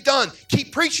what they've done.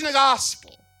 Keep preaching the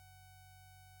gospel.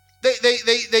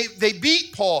 They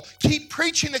beat Paul. Keep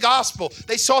preaching the gospel.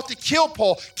 They sought to kill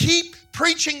Paul. Keep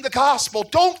preaching the gospel.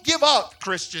 Don't give up,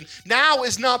 Christian. Now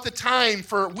is not the time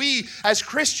for we as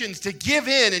Christians to give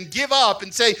in and give up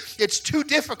and say, it's too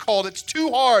difficult, it's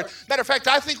too hard. Matter of fact,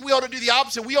 I think we ought to do the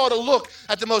opposite. We ought to look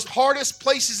at the most hardest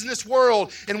places in this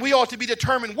world, and we ought to be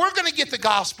determined, we're going to get the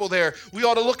gospel there. We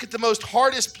ought to look at the most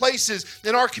hardest places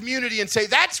in our community and say,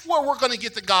 that's where we're going to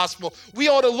get the gospel. We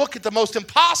ought to look at the most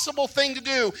impossible thing to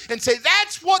do and say,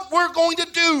 that's what we're going to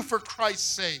do for Christ's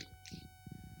sake.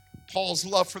 Paul's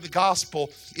love for the gospel,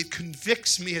 it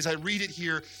convicts me as I read it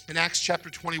here in Acts chapter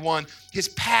 21. His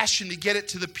passion to get it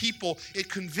to the people, it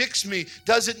convicts me.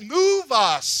 Does it move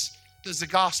us? Does the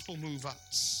gospel move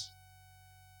us?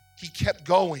 He kept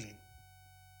going,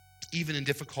 even in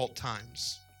difficult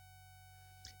times.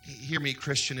 Hear me,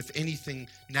 Christian, if anything,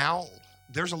 now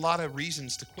there's a lot of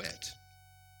reasons to quit.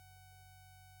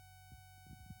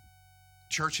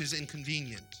 Church is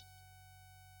inconvenient.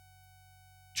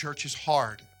 church is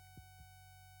hard.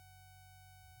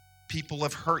 People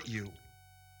have hurt you.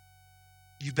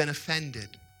 You've been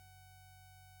offended.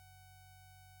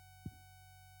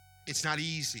 It's not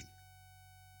easy.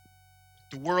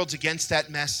 The world's against that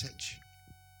message.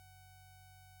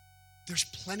 There's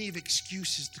plenty of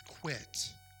excuses to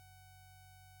quit.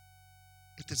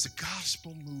 But does the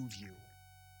gospel move you?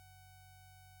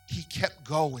 He kept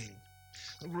going.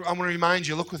 I want to remind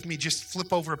you, look with me, just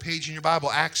flip over a page in your Bible,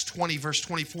 Acts 20, verse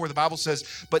 24. The Bible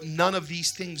says, but none of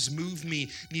these things move me,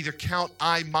 neither count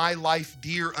I my life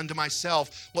dear unto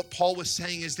myself. What Paul was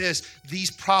saying is this,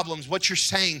 these problems, what you're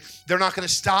saying, they're not going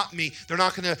to stop me. They're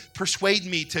not going to persuade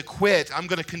me to quit. I'm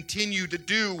going to continue to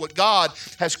do what God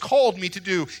has called me to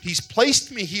do. He's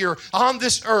placed me here on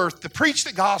this earth to preach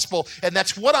the gospel, and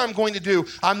that's what I'm going to do.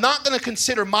 I'm not going to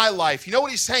consider my life. You know what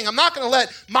he's saying? I'm not going to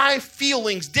let my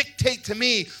feelings dictate to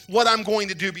me what I'm going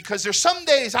to do, because there's some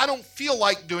days I don't feel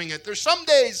like doing it. There's some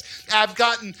days I've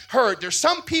gotten hurt. There's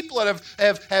some people that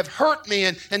have hurt me,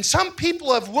 and some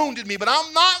people have wounded me, but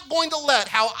I'm not going to let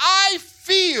how I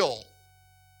feel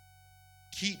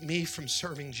keep me from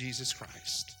serving Jesus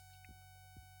Christ,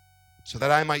 so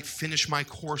that I might finish my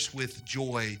course with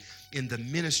joy in the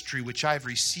ministry which I've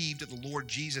received of the Lord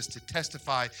Jesus, to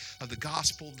testify of the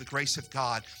gospel of the grace of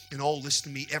God. And oh,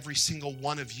 listen to me, every single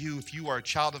one of you, if you are a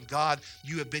child of God,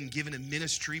 you have been given a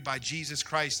ministry by Jesus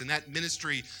Christ, and that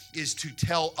ministry is to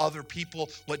tell other people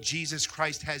what Jesus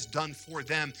Christ has done for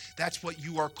them. That's what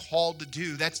you are called to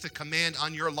do. That's the command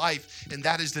on your life, and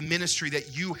that is the ministry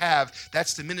that you have.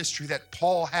 That's the ministry that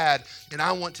Paul had. And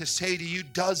I want to say to you,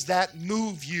 does that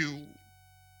move you?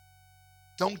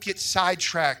 Don't get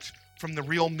sidetracked from the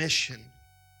real mission.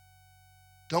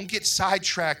 Don't get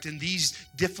sidetracked in these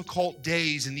difficult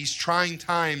days, in these trying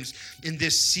times, in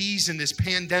this season, this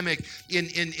pandemic,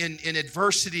 in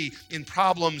adversity, in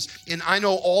problems. And I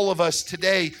know all of us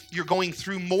today, you're going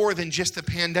through more than just the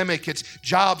pandemic. It's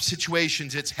job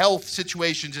situations, it's health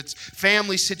situations, it's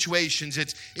family situations,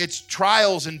 it's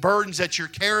trials and burdens that you're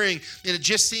carrying. And it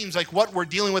just seems like what we're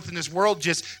dealing with in this world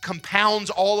just compounds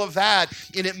all of that.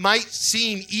 And it might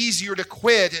seem easier to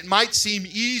quit. It might seem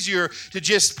easier to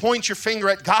just point your finger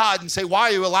at God and say, why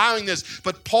are you allowing this?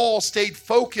 But Paul stayed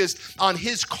focused on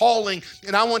his calling.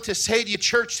 And I want to say to you,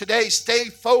 church, today, stay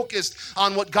focused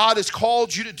on what God has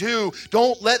called you to do.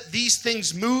 Don't let these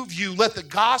things move you. Let the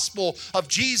gospel of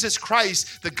Jesus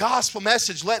Christ, the gospel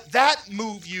message, let that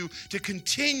move you to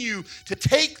continue to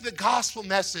take the gospel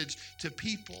message to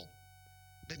people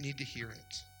that need to hear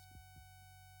it.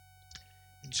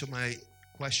 And so my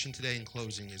question today in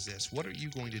closing is this: what are you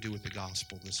going to do with the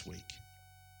gospel this week?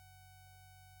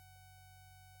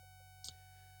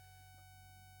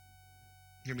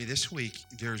 Hear me, this week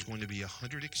there's going to be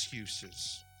 100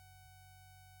 excuses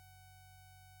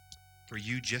for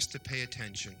you just to pay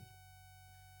attention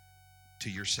to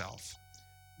yourself.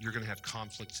 You're going to have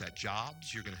conflicts at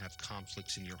jobs. You're going to have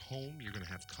conflicts in your home. You're going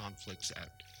to have conflicts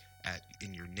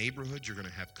in your neighborhood. You're going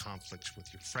to have conflicts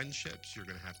with your friendships. You're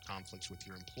going to have conflicts with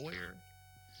your employer.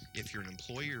 If you're an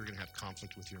employer, you're going to have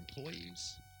conflict with your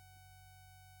employees.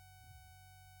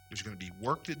 There's going to be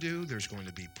work to do. There's going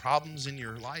to be problems in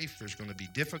your life. There's going to be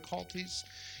difficulties.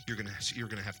 You're going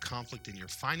to have conflict in your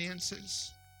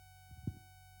finances.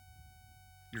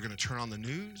 You're going to turn on the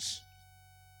news.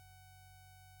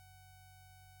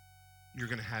 You're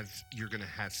going to have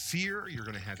fear. You're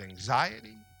going to have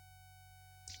anxiety.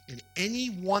 And any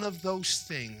one of those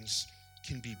things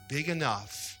can be big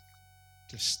enough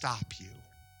to stop you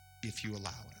if you allow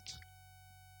it.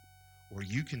 Or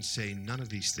you can say, none of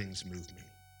these things move me.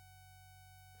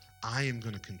 I am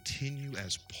going to continue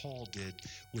as Paul did,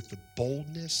 with the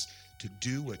boldness to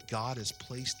do what God has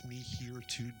placed me here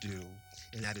to do,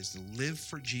 and that is to live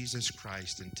for Jesus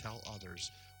Christ and tell others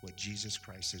what Jesus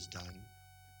Christ has done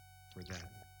for them.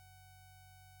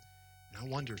 And I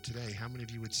wonder today, how many of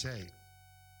you would say,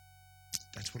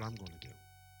 that's what I'm going to do.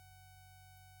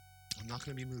 I'm not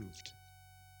going to be moved.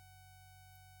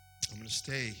 I'm going to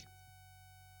stay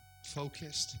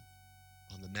focused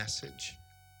on the message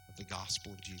of the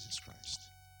gospel of Jesus Christ.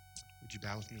 Would you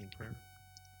bow with me in prayer?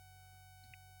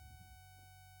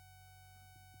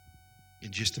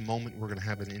 In just a moment, we're going to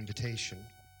have an invitation.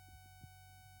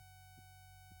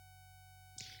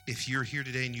 If you're here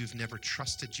today and you've never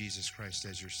trusted Jesus Christ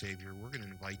as your Savior, we're going to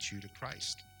invite you to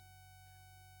Christ.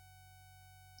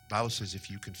 The Bible says, if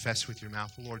you confess with your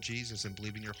mouth the Lord Jesus and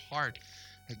believe in your heart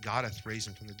that God hath raised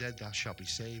him from the dead, thou shalt be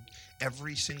saved.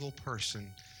 Every single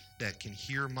person that can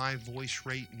hear my voice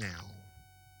right now,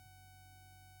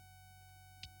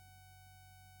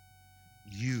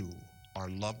 you are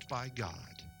loved by God.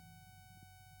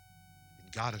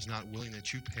 And God is not willing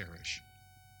that you perish,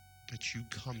 but you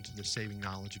come to the saving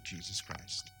knowledge of Jesus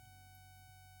Christ.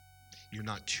 You're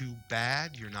not too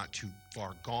bad. You're not too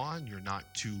far gone. You're not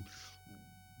too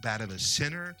bad of a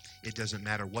sinner. It doesn't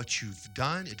matter what you've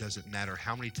done. It doesn't matter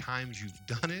how many times you've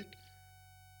done it.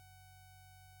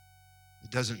 It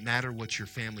doesn't matter what your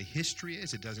family history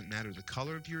is. It doesn't matter the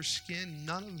color of your skin.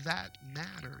 None of that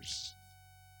matters.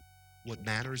 What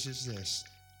matters is this: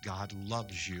 God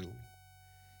loves you,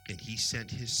 and he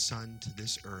sent his son to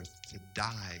this earth to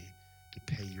die to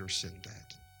pay your sin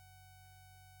debt.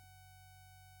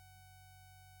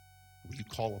 Will you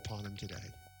call upon him today?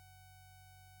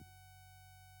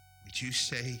 Would you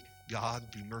say, God,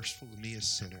 be merciful to me, a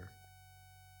sinner,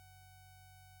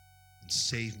 and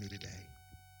save me today?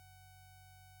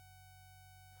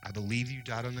 I believe you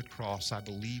died on the cross. I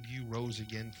believe you rose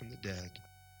again from the dead.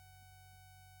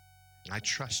 And I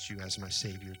trust you as my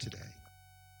Savior today.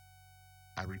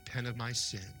 I repent of my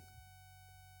sin.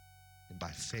 And by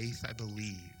faith, I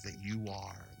believe that you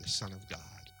are the Son of God.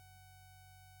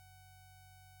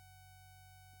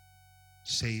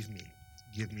 Save me.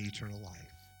 Give me eternal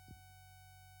life.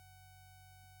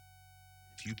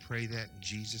 If you pray that in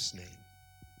Jesus' name,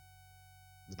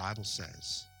 the Bible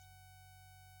says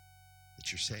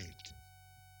that you're saved.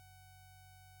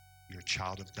 You're a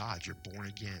child of God. You're born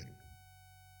again.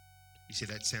 You say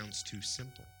that sounds too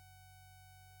simple.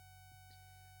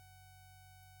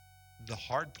 The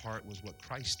hard part was what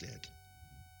Christ did.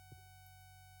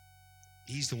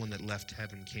 He's the one that left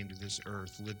heaven, came to this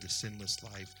earth, lived a sinless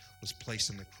life, was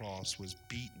placed on the cross, was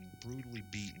beaten, brutally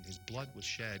beaten. His blood was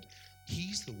shed.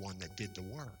 He's the one that did the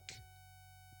work.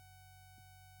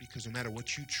 Because no matter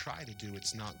what you try to do,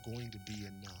 it's not going to be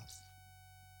enough.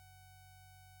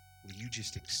 Will you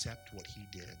just accept what he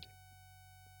did?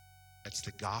 That's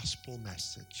the gospel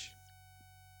message.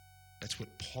 That's what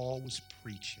Paul was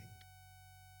preaching.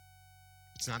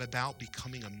 It's not about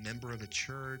becoming a member of a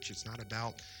church. It's not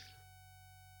about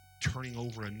turning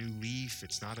over a new leaf.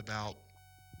 It's not about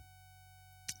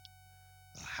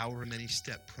a however many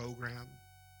step program.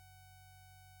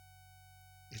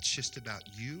 It's just about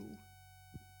you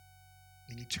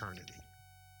in eternity.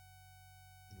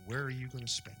 And where are you going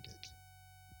to spend it?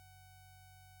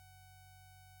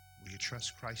 Will you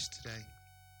trust Christ today?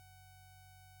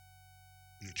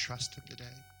 Will you trust him today?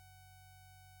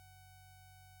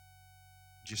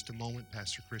 In just a moment,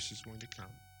 Pastor Chris is going to come.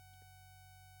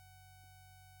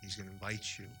 He's going to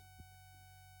invite you,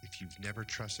 if you've never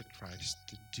trusted Christ,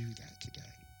 to do that today.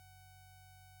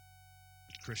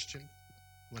 But Christian,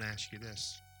 I want to ask you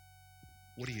this.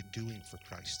 What are you doing for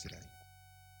Christ today?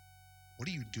 What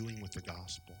are you doing with the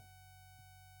gospel?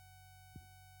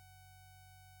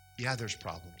 Yeah, there's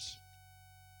problems.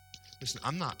 Listen,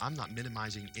 I'm not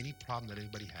minimizing any problem that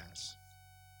anybody has.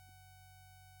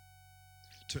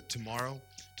 Tomorrow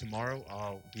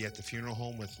I'll be at the funeral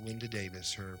home with Linda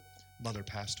Davis. Her mother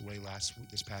passed away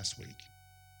this past week.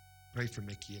 Pray for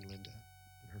Mickey and Linda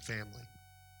and her family.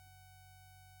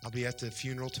 I'll be at the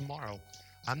funeral tomorrow.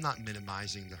 I'm not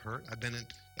minimizing the hurt.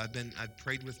 I've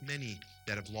prayed with many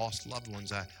that have lost loved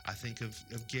ones. I think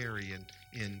of Gary,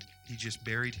 and he just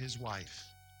buried his wife.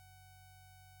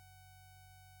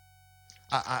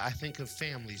 I think of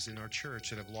families in our church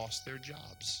that have lost their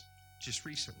jobs just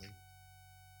recently.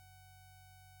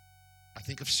 I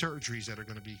think of surgeries that are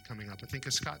going to be coming up. I think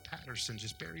of Scott Patterson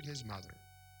just buried his mother.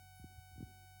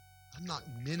 I'm not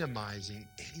minimizing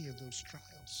any of those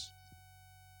trials.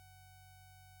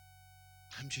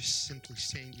 I'm just simply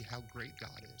saying to you how great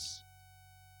God is.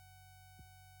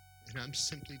 And I'm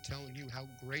simply telling you how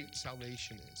great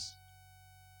salvation is.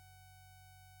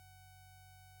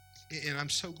 And I'm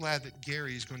so glad that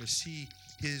Gary is going to see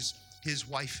his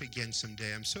wife again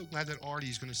someday. I'm so glad that Artie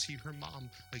is going to see her mom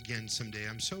again someday.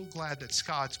 I'm so glad that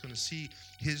Scott's going to see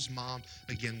his mom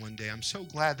again one day. I'm so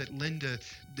glad that Linda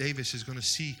Davis is going to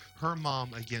see her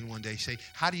mom again one day. Say,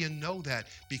 how do you know that?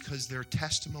 Because their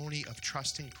testimony of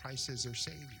trusting Christ as their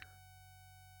Savior.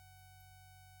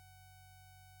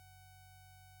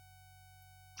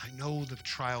 I know the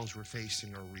trials we're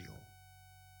facing are real.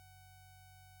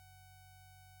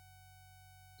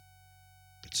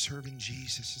 But serving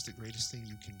Jesus is the greatest thing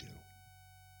you can do.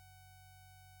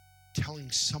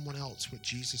 Telling someone else what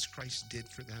Jesus Christ did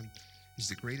for them is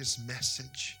the greatest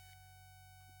message.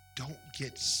 Don't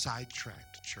get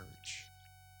sidetracked, church.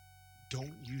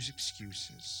 Don't use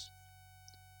excuses.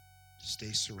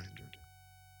 Stay surrendered.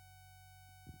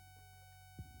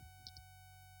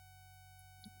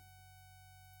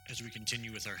 As we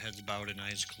continue with our heads bowed and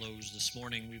eyes closed this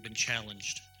morning, we've been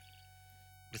challenged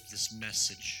with this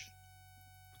message.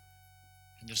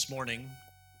 And this morning,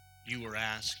 you were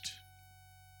asked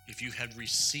if you had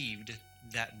received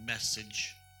that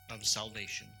message of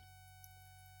salvation.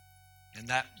 And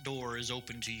that door is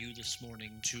open to you this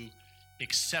morning to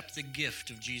accept the gift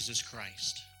of Jesus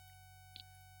Christ.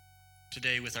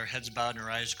 Today, with our heads bowed and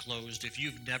our eyes closed, if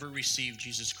you've never received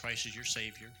Jesus Christ as your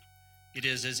Savior, it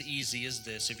is as easy as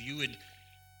this. If you would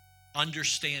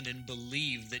understand and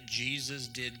believe that Jesus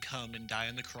did come and die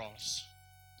on the cross,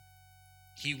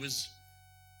 he was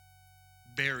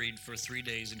buried for 3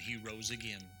 days and he rose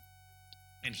again,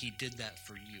 and he did that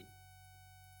for you.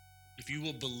 If you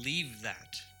will believe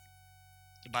that,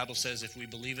 the Bible says if we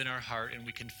believe in our heart and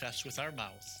we confess with our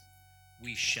mouth,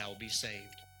 we shall be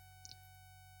saved.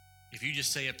 If you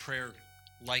just say a prayer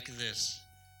like this,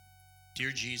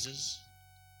 Dear Jesus,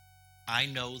 I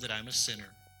know that I'm a sinner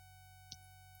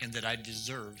and that I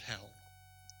deserve hell.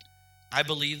 I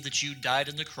believe that you died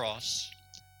on the cross,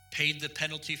 paid the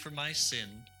penalty for my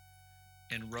sin,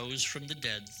 and rose from the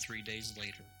dead 3 days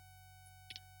later.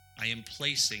 I am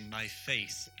placing my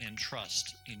faith and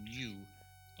trust in you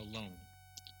alone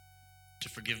to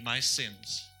forgive my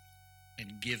sins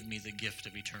and give me the gift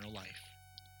of eternal life.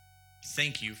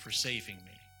 Thank you for saving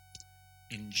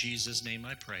me. In Jesus' name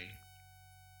I pray,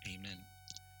 amen.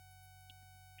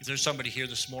 If there's somebody here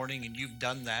this morning and you've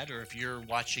done that, or if you're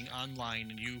watching online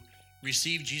and you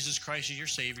received Jesus Christ as your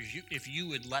Savior, if you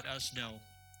would let us know,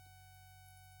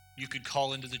 you could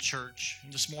call into the church.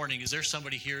 And this morning, is there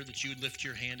somebody here that you would lift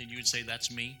your hand and you would say,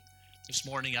 that's me? This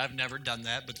morning, I've never done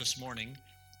that, but this morning,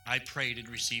 I prayed and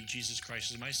received Jesus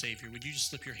Christ as my Savior. Would you just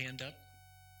slip your hand up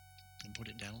and put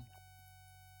it down?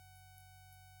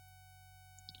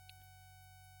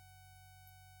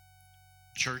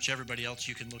 Church, everybody else,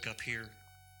 you can look up here.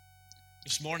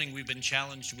 This morning, we've been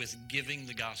challenged with giving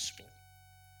the gospel.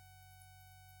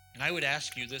 And I would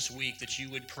ask you this week that you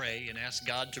would pray and ask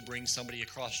God to bring somebody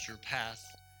across your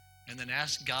path, and then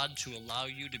ask God to allow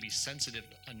you to be sensitive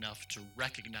enough to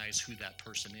recognize who that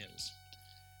person is.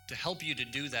 To help you to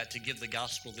do that, to give the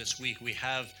gospel this week, we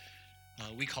have,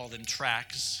 we call them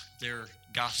tracts. They're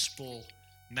gospel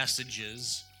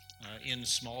messages in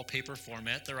small paper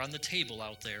format. They're on the table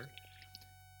out there.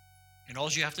 And all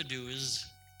you have to do is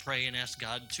pray and ask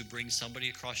God to bring somebody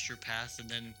across your path, and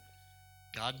then,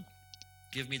 God,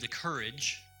 give me the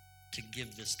courage to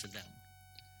give this to them.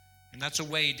 And that's a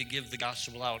way to give the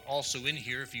gospel out. Also in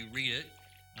here, if you read it,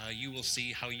 you will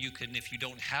see how you can, if you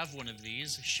don't have one of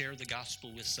these, share the gospel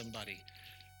with somebody.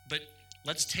 But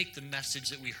let's take the message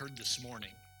that we heard this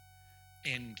morning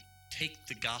and take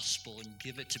the gospel and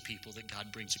give it to people that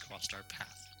God brings across our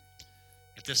path.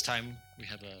 At this time, we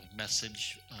have a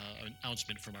message, an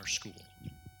announcement from our school.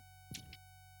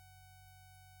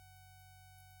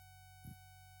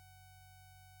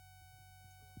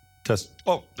 Test.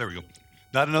 Oh, there we go.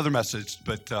 Not another message,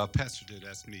 but Pastor did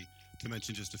ask me to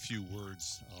mention just a few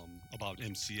words about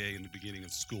MCA in the beginning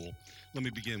of school. Let me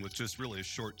begin with just really a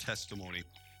short testimony,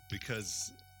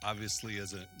 because obviously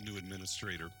as a new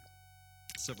administrator,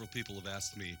 several people have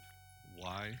asked me,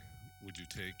 why would you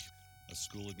take a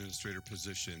school administrator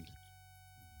position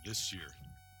this year?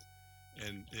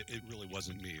 And it really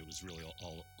wasn't me. It was really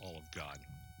all of God.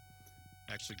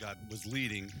 Actually, God was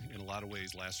leading in a lot of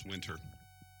ways last winter.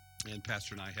 And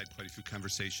Pastor and I had quite a few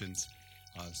conversations,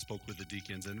 spoke with the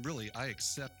deacons, and really I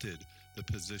accepted the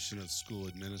position of school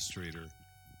administrator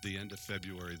the end of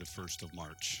February, the 1st of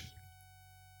March.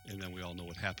 And then we all know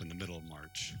what happened the middle of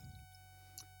March.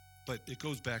 But it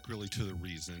goes back really to the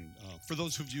reason. For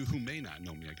those of you who may not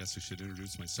know me, I guess I should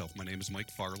introduce myself. My name is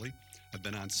Mike Farley. I've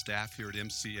been on staff here at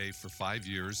MCA for 5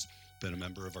 years, been a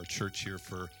member of our church here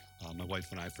for my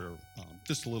wife and I for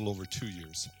just a little over 2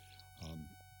 years.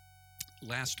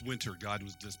 Last winter, God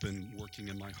was just been working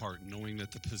in my heart, knowing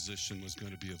that the position was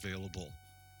going to be available.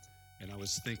 And I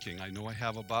was thinking, I know I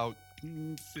have about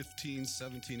 15,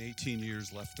 17, 18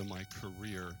 years left of my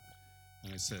career.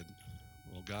 And I said,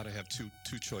 well, God, I have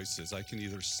two choices. I can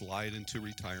either slide into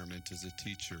retirement as a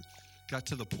teacher. Got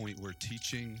to the point where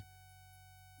teaching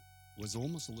was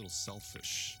almost a little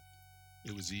selfish.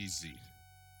 It was easy.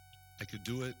 I could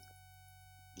do it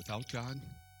without God,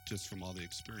 just from all the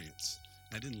experience.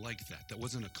 I didn't like that. That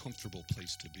wasn't a comfortable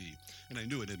place to be. And I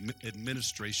knew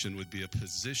administration would be a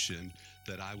position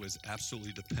that I was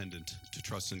absolutely dependent to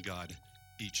trust in God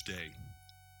each day.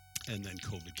 And then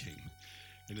COVID came.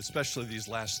 And especially these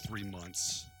last 3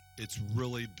 months, it's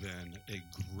really been a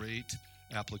great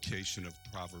application of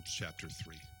Proverbs chapter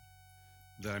 3.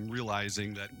 That I'm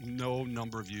realizing that no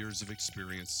number of years of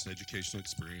experience, educational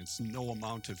experience, no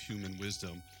amount of human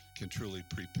wisdom can truly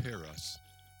prepare us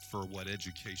for what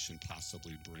education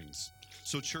possibly brings.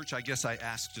 So church, I guess I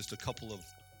ask just a couple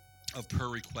of prayer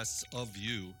requests of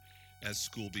you as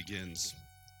school begins.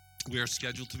 We are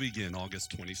scheduled to begin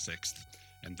August 26th.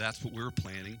 And that's what we're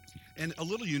planning. And a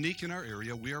little unique in our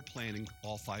area, we are planning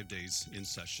all 5 days in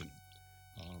session.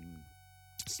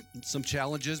 Some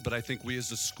challenges, but I think we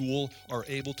as a school are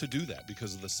able to do that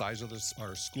because of the size of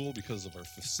our school, because of our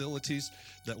facilities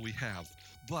that we have.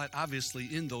 But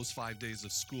obviously in those 5 days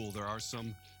of school, there are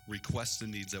some requests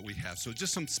and needs that we have. So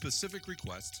just some specific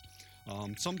requests,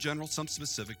 some general, some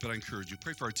specific, but I encourage you,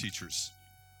 pray for our teachers.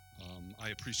 I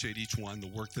appreciate each one, the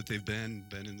work that they've been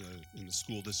in the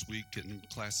school this week, getting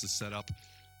classes set up,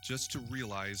 just to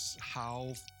realize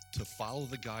how to follow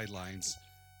the guidelines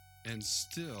and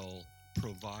still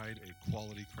provide a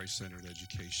quality Christ-centered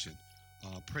education.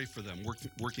 Pray for them,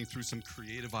 working through some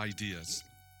creative ideas.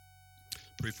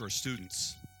 Pray for our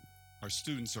students. Our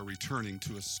students are returning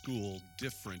to a school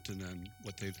different than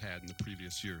what they've had in the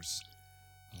previous years.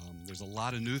 There's a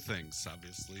lot of new things,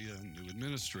 obviously, a new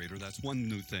administrator. That's one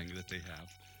new thing that they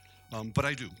have. But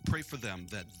I do pray for them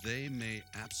that they may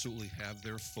absolutely have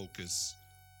their focus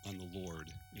on the Lord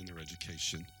in their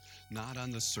education, not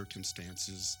on the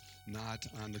circumstances, not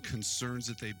on the concerns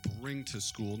that they bring to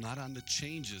school, not on the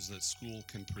changes that school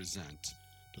can present,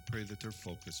 but pray that their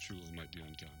focus truly might be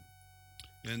on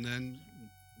God. And then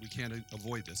we can't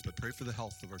avoid this, but pray for the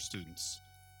health of our students,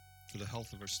 for the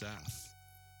health of our staff,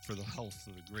 for the health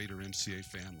of the greater MCA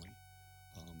family.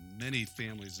 Many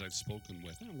families that I've spoken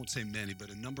with, I won't say many, but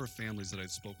a number of families that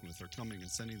I've spoken with are coming and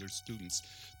sending their students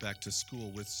back to school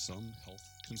with some health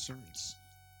concerns.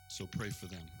 So pray for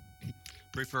them.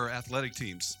 Pray for our athletic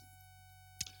teams.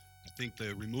 I think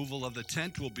the removal of the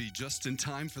tent will be just in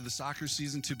time for the soccer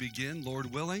season to begin,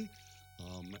 Lord willing.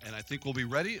 And I think we'll be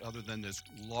ready, other than this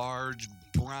large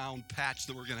brown patch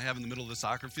that we're going to have in the middle of the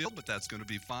soccer field, but that's going to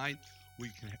be fine.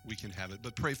 We can have it,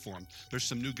 but pray for them. There's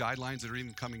some new guidelines that are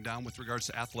even coming down with regards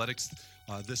to athletics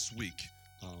this week.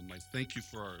 I thank you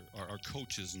for our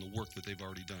coaches and the work that they've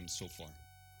already done so far.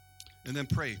 And then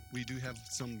pray. We do have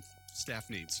some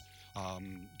staff needs.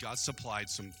 God supplied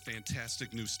some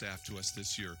fantastic new staff to us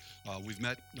this year. We've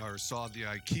met or saw the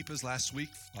Keepas last week.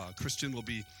 Christian will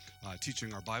be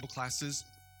teaching our Bible classes,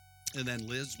 and then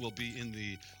Liz will be in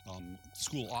the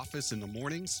school office in the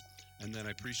mornings. And then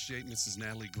I appreciate Mrs.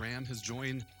 Natalie Graham has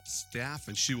joined staff,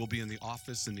 and she will be in the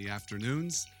office in the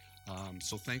afternoons.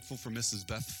 So thankful for Mrs.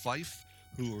 Beth Fife,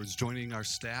 who is joining our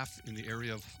staff in the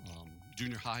area of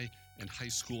junior high and high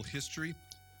school history.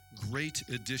 Great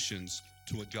additions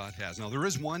to what God has. Now, there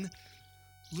is one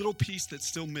little piece that's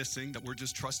still missing that we're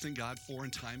just trusting God for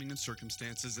in timing and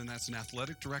circumstances, and that's an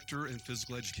athletic director and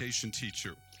physical education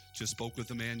teacher. Just spoke with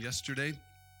a man yesterday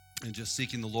and just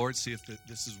seeking the Lord, see if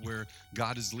this is where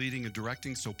God is leading and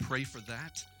directing, so pray for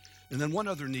that. And then one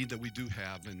other need that we do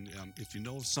have, and if you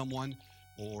know of someone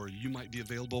or you might be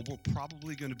available, we're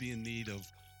probably going to be in need of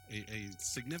a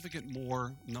significant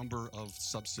more number of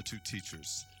substitute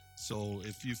teachers. So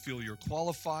if you feel you're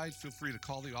qualified, feel free to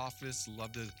call the office.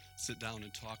 Love to sit down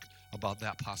and talk about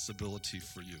that possibility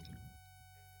for you.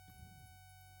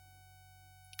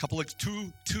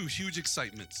 Two huge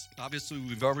excitements. Obviously,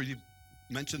 we've already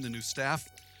mentioned the new staff.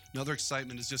 Another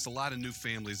excitement is just a lot of new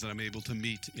families that I'm able to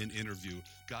meet and interview.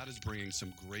 God is bringing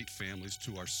some great families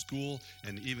to our school,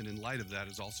 and even in light of that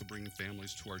is also bringing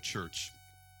families to our church.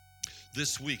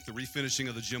 This week, the refinishing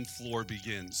of the gym floor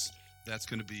begins. That's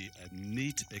going to be a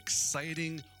neat,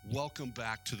 exciting welcome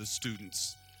back to the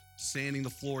students. Sanding the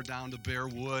floor down to bare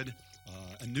wood,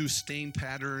 a new stain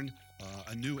pattern,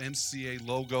 a new MCA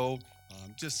logo,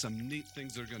 just some neat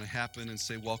things that are going to happen and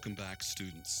say, welcome back,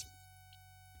 students.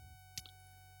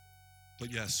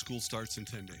 But yes, school starts in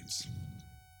 10 days.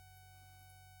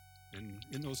 And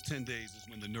in those 10 days is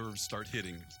when the nerves start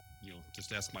hitting.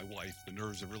 Just ask my wife. The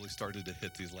nerves have really started to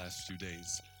hit these last few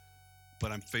days.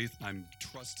 But I'm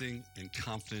trusting and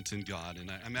confident in God.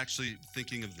 And I'm actually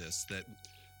thinking of this, that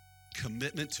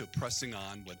commitment to pressing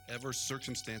on whatever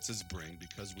circumstances bring,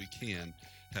 because we can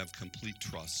have complete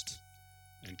trust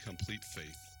and complete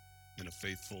faith in a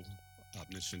faithful,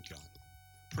 omniscient God.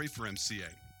 Pray for MCA.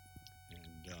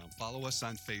 And follow us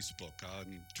on Facebook.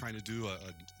 I'm trying to do a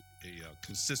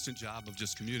consistent job of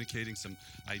just communicating some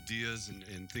ideas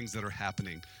and things that are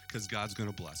happening, because God's going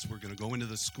to bless. We're going to go into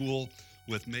the school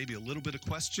with maybe a little bit of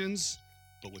questions,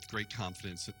 but with great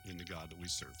confidence in the God that we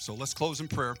serve. So let's close in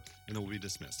prayer, and then we'll be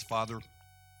dismissed. Father,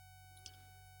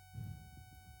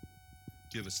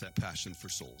 give us that passion for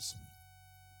souls.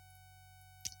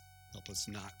 Help us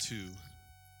not to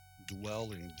dwell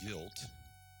in guilt,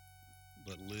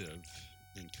 but live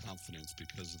in confidence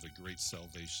because of the great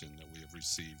salvation that we have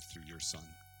received through your Son.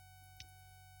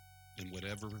 In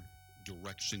whatever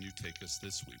direction you take us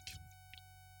this week,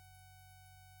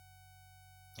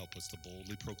 help us to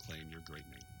boldly proclaim your great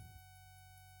name.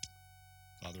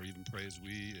 Father, I even pray as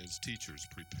we as teachers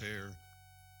prepare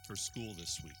for school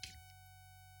this week,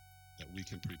 that we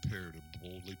can prepare to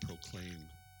boldly proclaim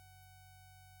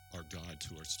our God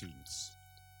to our students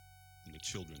and the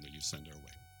children that you send our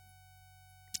way.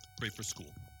 Pray for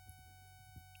school.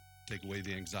 Take away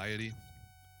the anxiety,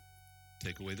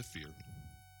 take away the fear,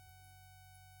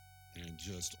 and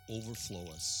just overflow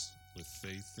us with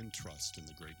faith and trust in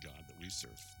the great God that we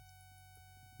serve.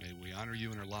 May we honor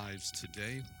you in our lives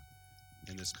today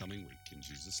and this coming week. In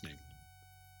Jesus' name,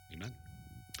 amen.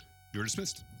 You're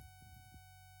dismissed.